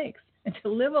mistakes. And to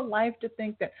live a life to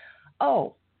think that,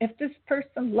 if this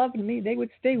person loved me, they would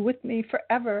stay with me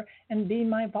forever and be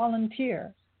my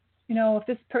volunteer. If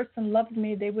this person loved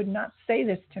me, they would not say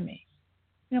this to me.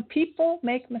 People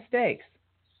make mistakes.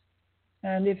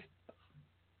 And if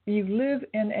you live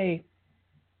in a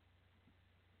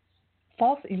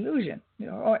false illusion,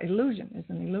 or illusion is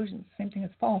an illusion, same thing as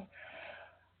false,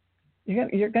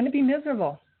 you're going to be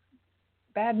miserable.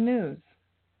 Bad news.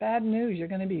 Bad news. You're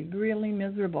going to be really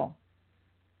miserable.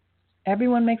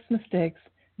 Everyone makes mistakes.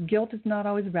 Guilt is not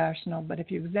always rational, but if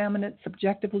you examine it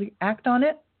subjectively, act on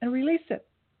it, and release it,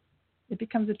 it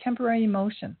becomes a temporary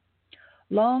emotion.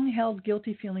 Long-held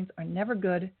guilty feelings are never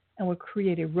good and will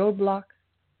create a roadblock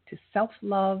to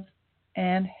self-love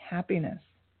and happiness.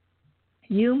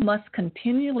 You must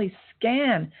continually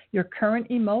scan your current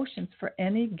emotions for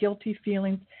any guilty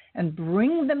feelings and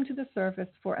bring them to the surface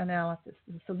for analysis.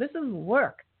 So this is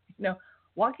work.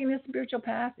 Walking this spiritual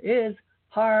path is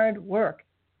hard work.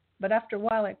 But after a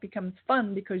while, it becomes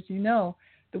fun because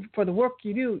for the work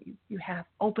you do, you have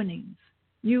openings.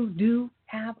 You do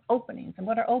have openings. And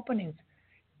what are openings?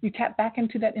 You tap back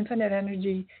into that infinite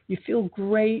energy. You feel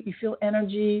great. You feel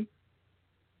energy.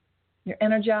 You're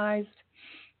energized.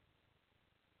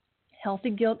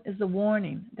 Healthy guilt is a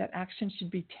warning that action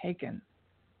should be taken.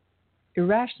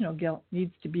 Irrational guilt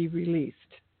needs to be released.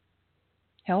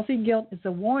 Healthy guilt is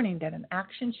a warning that an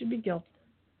action should be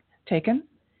taken.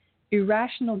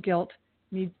 Irrational guilt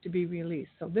needs to be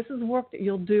released. So this is work that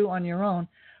you'll do on your own.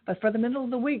 But for the middle of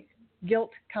the week,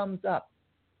 guilt comes up.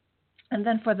 And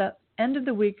then for the end of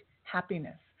the week,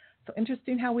 happiness. So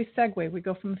interesting how we segue. We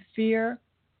go from fear,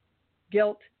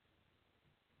 guilt.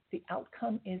 The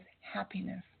outcome is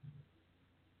happiness.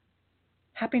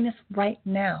 Happiness right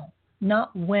now,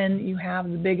 not when you have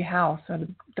the big house or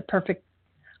the perfect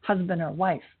husband or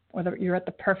wife, or you're at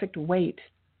the perfect weight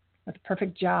or the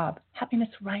perfect job. Happiness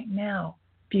right now.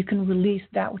 If you can release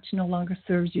that which no longer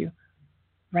serves you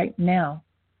right now.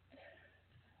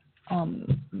 Let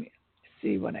me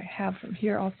see what I have from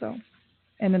here also.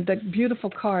 And then the beautiful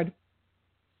card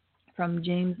from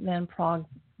James Van Praagh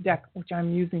deck, which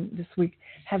I'm using this week,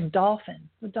 has dolphins.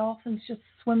 The dolphins just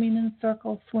swimming in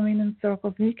circles.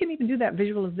 And you can even do that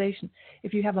visualization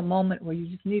if you have a moment where you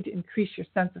just need to increase your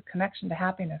sense of connection to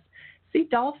happiness. See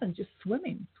dolphins just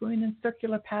swimming in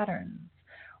circular patterns.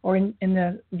 Or in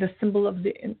the symbol of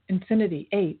the infinity,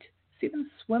 8, see them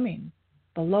swimming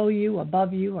below you,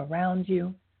 above you, around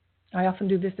you. I often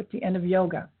do this at the end of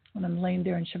yoga when I'm laying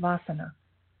there in Shavasana.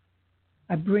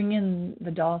 I bring in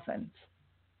the dolphins,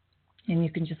 and you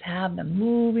can just have them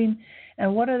moving.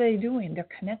 And what are they doing? They're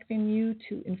connecting you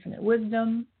to infinite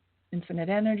wisdom, infinite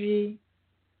energy.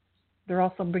 They're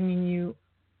also bringing you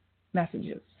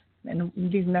messages. And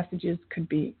these messages could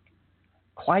be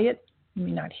quiet. You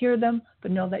may not hear them,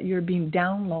 but know that you're being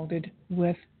downloaded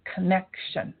with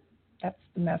connection. That's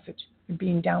the message. You're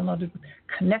being downloaded with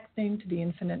connecting to the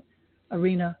infinite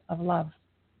arena of love.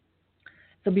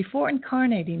 So before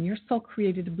incarnating, your soul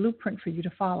created a blueprint for you to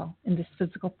follow in this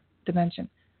physical dimension.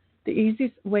 The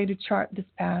easiest way to chart this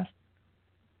path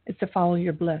is to follow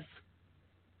your bliss.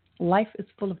 Life is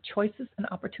full of choices and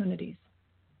opportunities.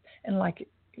 And like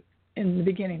in the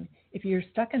beginning, if you're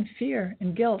stuck in fear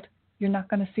and guilt, you're not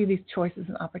going to see these choices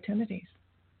and opportunities.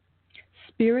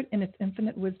 Spirit, in its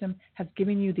infinite wisdom, has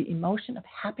given you the emotion of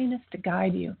happiness to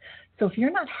guide you. So if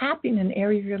you're not happy in an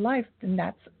area of your life, then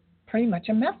that's pretty much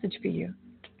a message for you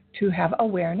to have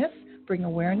awareness, bring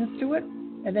awareness to it,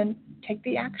 and then take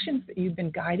the actions that you've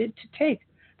been guided to take.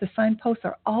 The signposts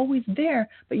are always there,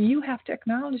 but you have to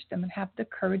acknowledge them and have the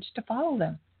courage to follow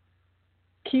them.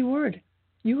 Key word,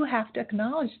 you have to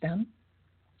acknowledge them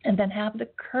and then have the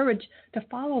courage to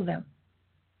follow them.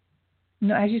 You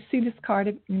know, as you see this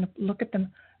card, look at the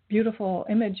beautiful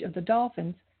image of the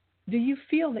dolphins. Do you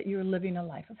feel that you're living a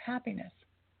life of happiness?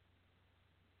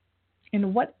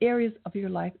 In what areas of your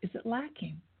life is it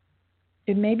lacking?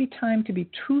 It may be time to be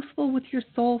truthful with your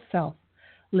soul self.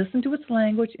 Listen to its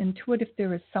language, intuit if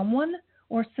there is someone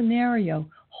or scenario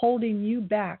holding you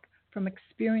back from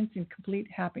experiencing complete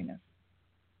happiness.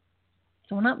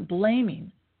 So we're not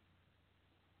blaming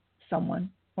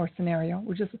someone or scenario.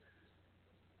 We're just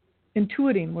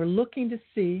intuiting. We're looking to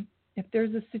see if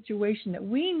there's a situation that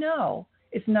we know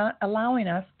is not allowing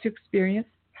us to experience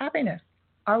happiness.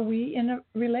 Are we in a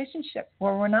relationship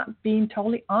where we're not being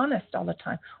totally honest all the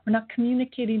time? We're not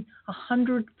communicating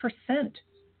 100%.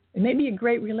 It may be a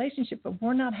great relationship, but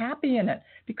we're not happy in it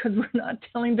because we're not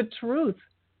telling the truth.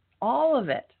 All of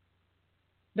it.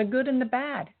 The good and the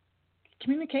bad.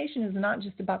 Communication is not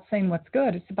just about saying what's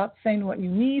good. It's about saying what you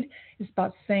need. It's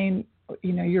about saying,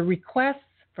 your requests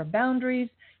for boundaries,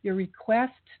 your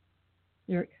request,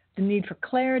 the need for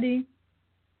clarity.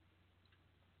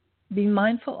 Be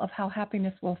mindful of how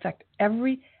happiness will affect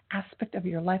every aspect of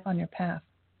your life on your path.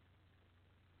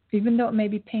 Even though it may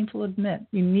be painful to admit,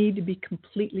 you need to be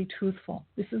completely truthful.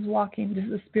 This is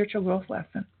a spiritual growth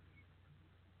lesson.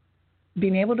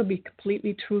 Being able to be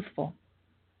completely truthful.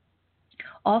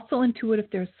 Also intuit if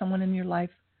there's someone in your life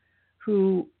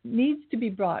who needs to be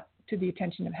brought to the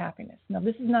attention of happiness. Now,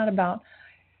 this is not about,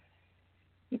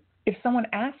 if someone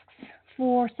asks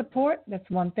for support, that's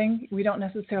one thing. We don't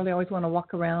necessarily always want to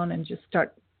walk around and just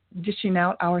start dishing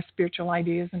out our spiritual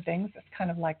ideas and things. That's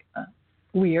kind of like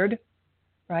weird,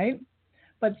 right?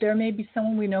 But there may be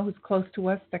someone we know who's close to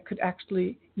us that could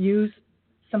actually use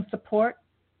some support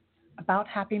about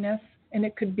happiness, and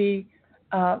it could be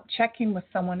checking with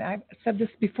someone. I've said this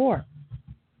before.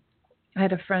 I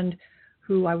had a friend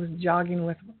who I was jogging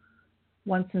with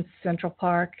once in Central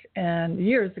Park and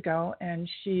years ago, and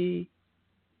she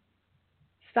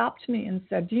stopped me and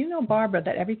said, "Do you know, Barbara,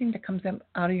 that everything that comes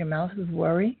out of your mouth is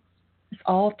worry? It's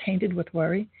all tainted with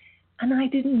worry." And I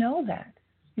didn't know that.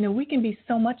 We can be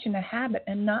so much in a habit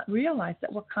and not realize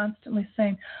that we're constantly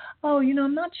saying, "Oh,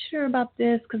 I'm not sure about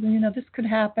this because, this could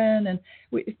happen." And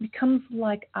it becomes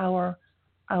like our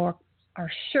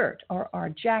shirt or our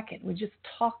jacket. We just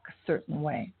talk a certain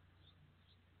way.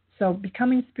 So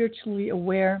becoming spiritually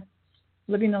aware,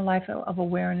 living a life of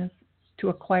awareness to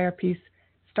acquire peace,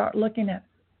 start looking at,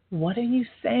 what are you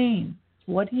saying?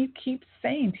 What do you keep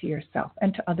saying to yourself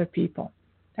and to other people?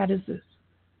 That is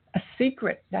a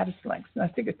secret. That is like, I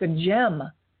think it's a gem.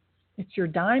 It's your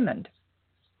diamond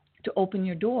to open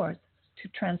your doors, to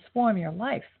transform your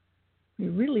life.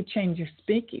 You really change your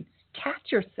speaking.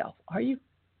 Catch yourself. Are you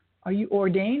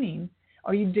ordaining?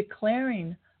 Are you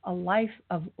declaring a life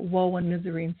of woe and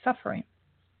misery and suffering?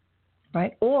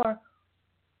 Right? Or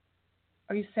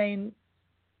are you saying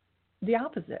the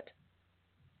opposite?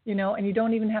 And you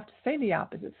don't even have to say the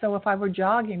opposite. So if I were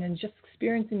jogging and just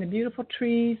experiencing the beautiful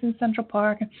trees in Central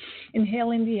Park and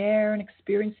inhaling the air and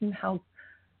experiencing how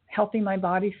healthy my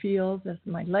body feels as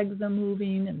my legs are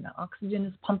moving and the oxygen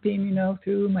is pumping,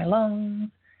 through my lungs,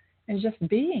 and just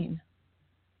being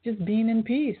in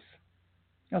peace.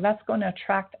 That's going to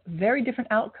attract a very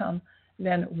different outcome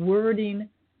than wording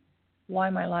why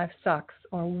my life sucks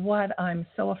or what I'm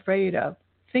so afraid of,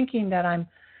 thinking that I'm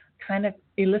kind of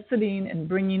eliciting and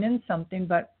bringing in something,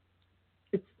 but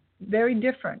very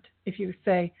different if you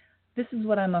say, this is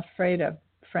what I'm afraid of,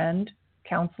 friend,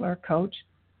 counselor, coach.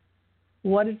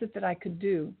 What is it that I could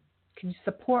do? Can you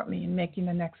support me in making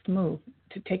the next move,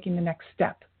 to taking the next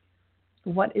step?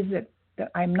 What is it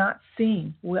that I'm not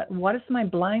seeing? What is my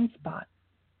blind spot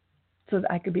so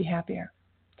that I could be happier?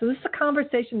 So this is a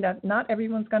conversation that not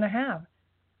everyone's going to have.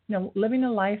 Living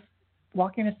a life,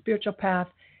 walking a spiritual path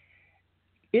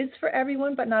is for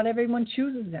everyone, but not everyone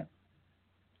chooses it.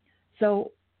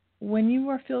 So when you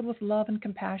are filled with love and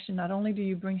compassion, not only do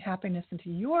you bring happiness into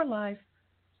your life,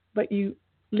 but you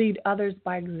lead others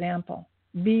by example.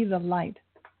 Be the light.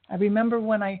 I remember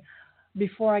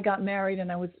before I got married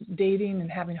and I was dating and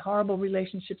having horrible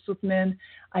relationships with men,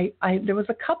 there was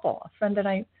a couple,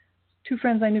 two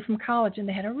friends I knew from college, and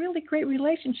they had a really great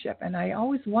relationship. And I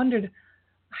always wondered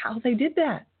how they did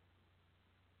that.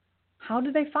 How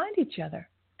did they find each other?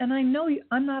 And I know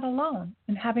I'm not alone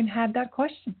in having had that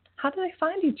question. How do they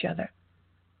find each other?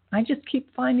 I just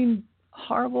keep finding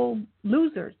horrible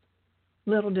losers.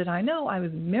 Little did I know I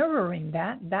was mirroring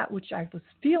that which I was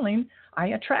feeling, I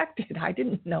attracted. I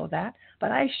didn't know that,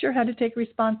 but I sure had to take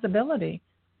responsibility.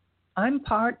 I'm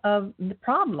part of the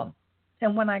problem.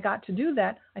 And when I got to do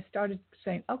that, I started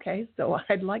saying, okay, so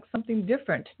I'd like something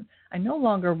different. I no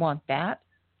longer want that.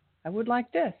 I would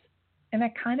like this. And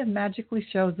it kind of magically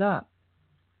shows up.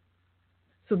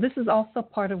 So this is also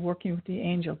part of working with the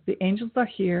angels. The angels are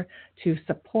here to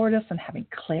support us in having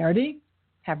clarity,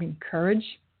 having courage,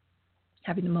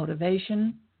 having the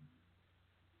motivation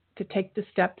to take the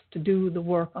steps to do the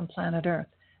work on planet Earth.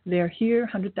 They're here.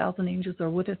 100,000 angels are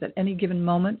with us at any given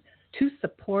moment to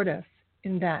support us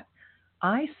in that.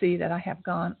 I see that I have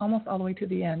gone almost all the way to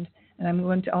the end, and I'm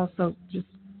going to also just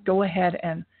go ahead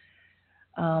and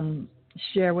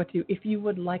share with you. If you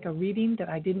would like a reading that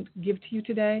I didn't give to you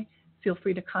today, feel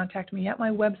free to contact me at my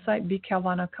website, B.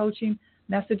 Calvano Coaching.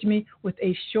 Message me with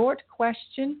a short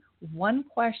question, one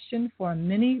question for a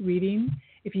mini reading.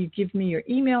 If you give me your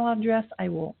email address, I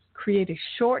will create a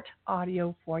short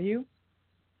audio for you.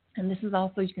 And this is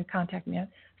also, you can contact me at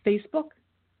Facebook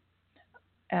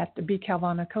at the B.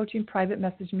 Calvano Coaching. Private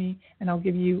message me, and I'll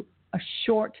give you a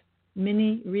short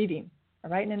mini reading. All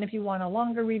right. And then if you want a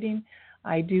longer reading,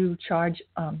 I do charge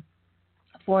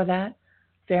for that.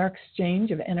 Fair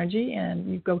exchange of energy, and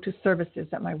you go to services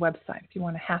at my website if you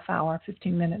want a half hour,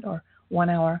 15-minute, or 1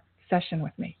 hour session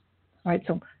with me. All right,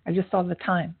 so I just saw the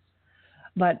time,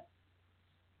 but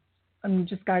I'm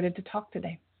just guided to talk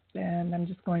today, and I'm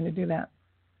just going to do that.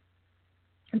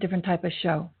 A different type of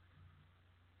show.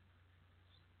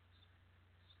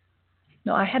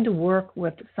 Now, I had to work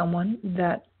with someone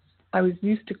that I was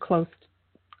used to close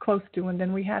to, and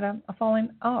then we had a falling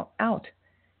out.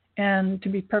 And to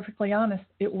be perfectly honest,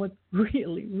 it was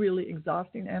really, really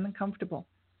exhausting and uncomfortable.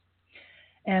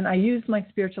 And I used my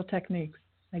spiritual techniques.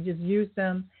 I just used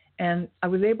them, and I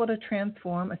was able to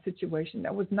transform a situation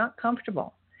that was not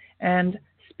comfortable. And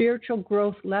spiritual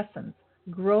growth lessons.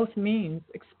 Growth means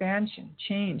expansion,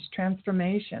 change,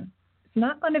 transformation. It's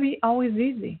not going to be always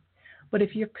easy. But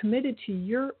if you're committed to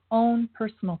your own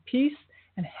personal peace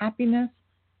and happiness,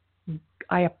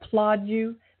 I applaud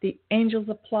you. The angels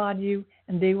applaud you,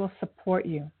 and they will support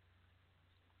you.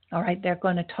 All right, they're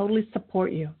going to totally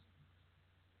support you.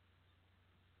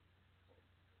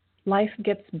 Life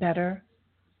gets better.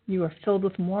 You are filled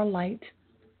with more light.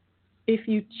 If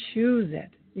you choose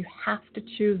it, you have to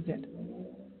choose it.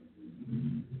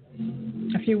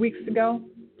 A few weeks ago,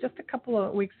 just a couple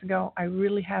of weeks ago, I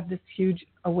really had this huge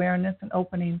awareness and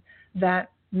opening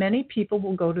that many people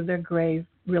will go to their grave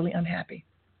really unhappy.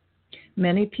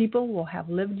 Many people will have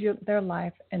lived their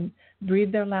life and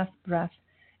breathed their last breath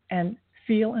and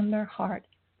feel in their heart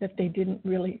that they didn't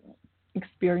really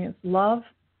experience love,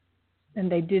 and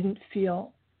they didn't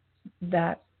feel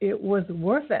that it was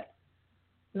worth it.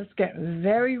 Let's get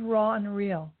very raw and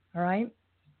real, all right?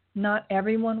 Not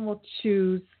everyone will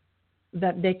choose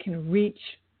that they can reach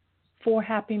for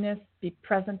happiness, be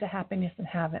present to happiness, and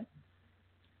have it.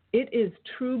 It is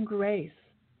true grace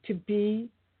to be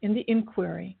in the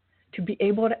inquiry, to be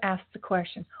able to ask the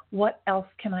question, what else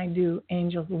can I do,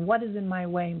 angels? What is in my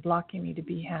way and blocking me to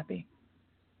be happy,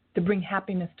 to bring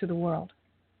happiness to the world?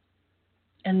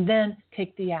 And then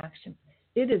take the action.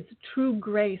 It is true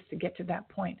grace to get to that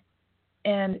point.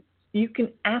 And you can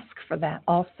ask for that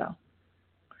also.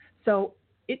 So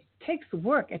it takes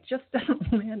work. It just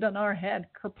doesn't land on our head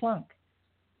kerplunk.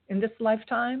 In this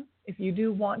lifetime, if you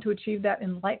do want to achieve that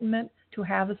enlightenment, to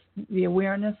have the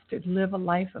awareness to live a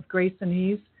life of grace and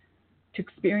ease, to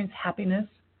experience happiness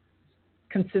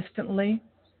consistently,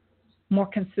 more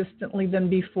consistently than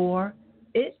before,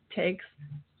 it takes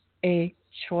a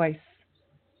choice.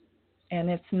 And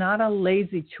it's not a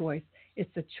lazy choice.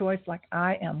 It's a choice like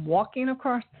I am walking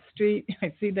across the street.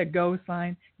 I see the go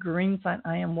sign, green sign.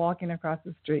 I am walking across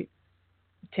the street.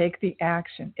 Take the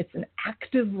action. It's an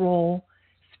active role.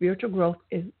 Spiritual growth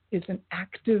is an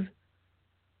active,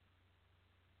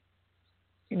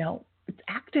 it's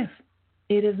active.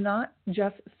 It is not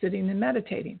just sitting and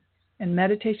meditating. And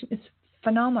meditation is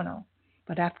phenomenal.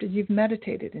 But after you've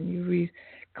meditated and you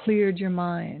cleared your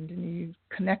mind and you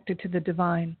connected to the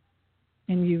divine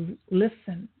and you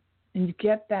listen and you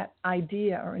get that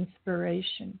idea or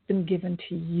inspiration been given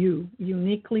to you,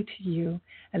 uniquely to you,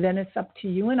 and then it's up to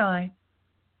you and I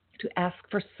to ask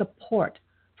for support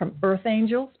from earth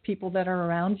angels, people that are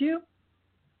around you,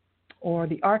 or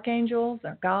the archangels,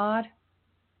 or God,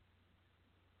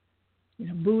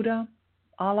 Buddha,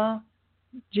 Allah,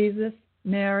 Jesus,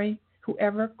 Mary,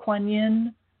 whoever, Kuan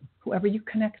Yin, whoever you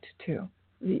connect to,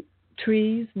 the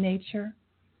trees, nature.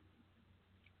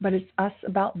 But it's us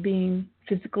about being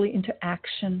physically into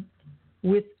action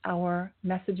with our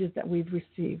messages that we've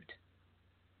received.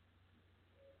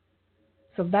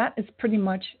 So that is pretty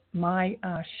much my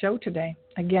show today.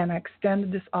 Again, I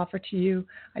extended this offer to you.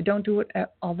 I don't do it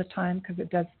all the time because it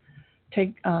does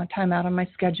take time out of my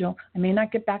schedule. I may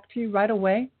not get back to you right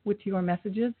away with your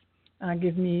messages.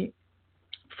 Give me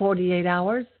 48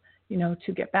 hours,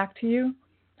 to get back to you.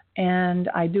 And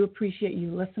I do appreciate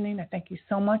you listening. I thank you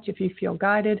so much. If you feel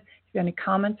guided, if you have any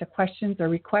comments or questions or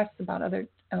requests about other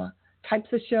types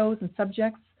of shows and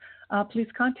subjects, please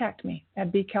contact me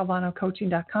at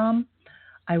bcalvanocoaching.com.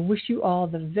 I wish you all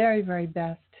the very, very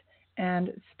best, and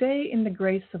stay in the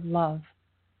grace of love.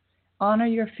 Honor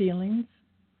your feelings.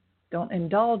 Don't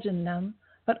indulge in them,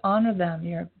 but honor them.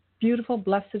 You're a beautiful,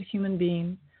 blessed human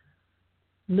being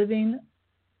living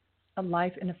a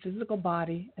life in a physical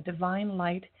body, a divine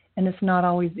light, and it's not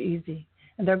always easy.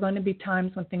 And there are going to be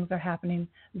times when things are happening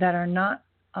that are not,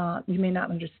 you may not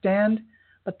understand,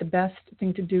 but the best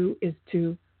thing to do is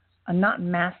to not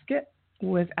mask it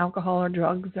with alcohol or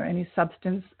drugs or any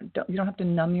substance. You don't have to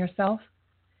numb yourself.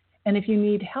 And if you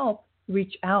need help,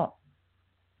 reach out.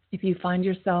 If you find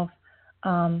yourself,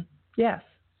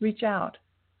 reach out.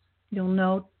 You'll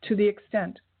know to the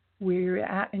extent where you're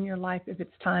at in your life if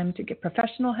it's time to get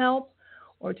professional help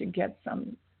or to get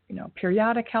some,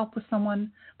 periodic help with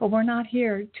someone. But we're not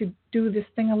here to do this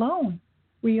thing alone.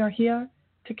 We are here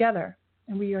together,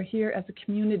 and we are here as a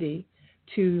community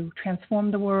to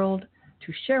transform the world,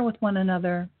 to share with one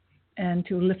another, and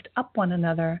to lift up one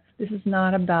another. This is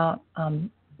not about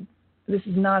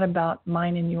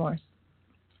mine and yours.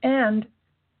 And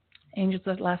angels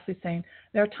are lastly saying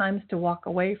there are times to walk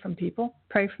away from people,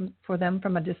 pray for them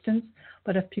from a distance.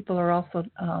 But if people are also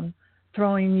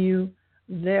throwing you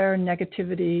their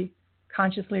negativity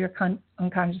consciously or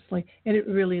unconsciously, it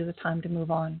really is a time to move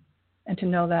on and to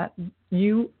know that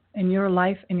you and your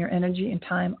life and your energy and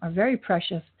time are very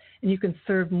precious, and you can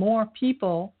serve more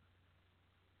people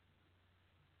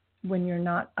when you're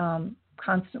not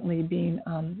constantly being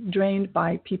drained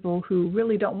by people who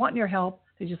really don't want your help.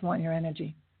 They just want your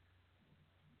energy.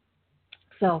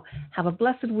 So have a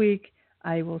blessed week.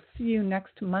 I will see you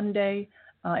next Monday.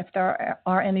 If there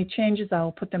are any changes, I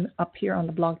will put them up here on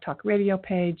the Blog Talk Radio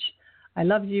page. I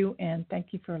love you, and thank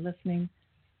you for listening.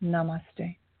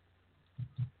 Namaste.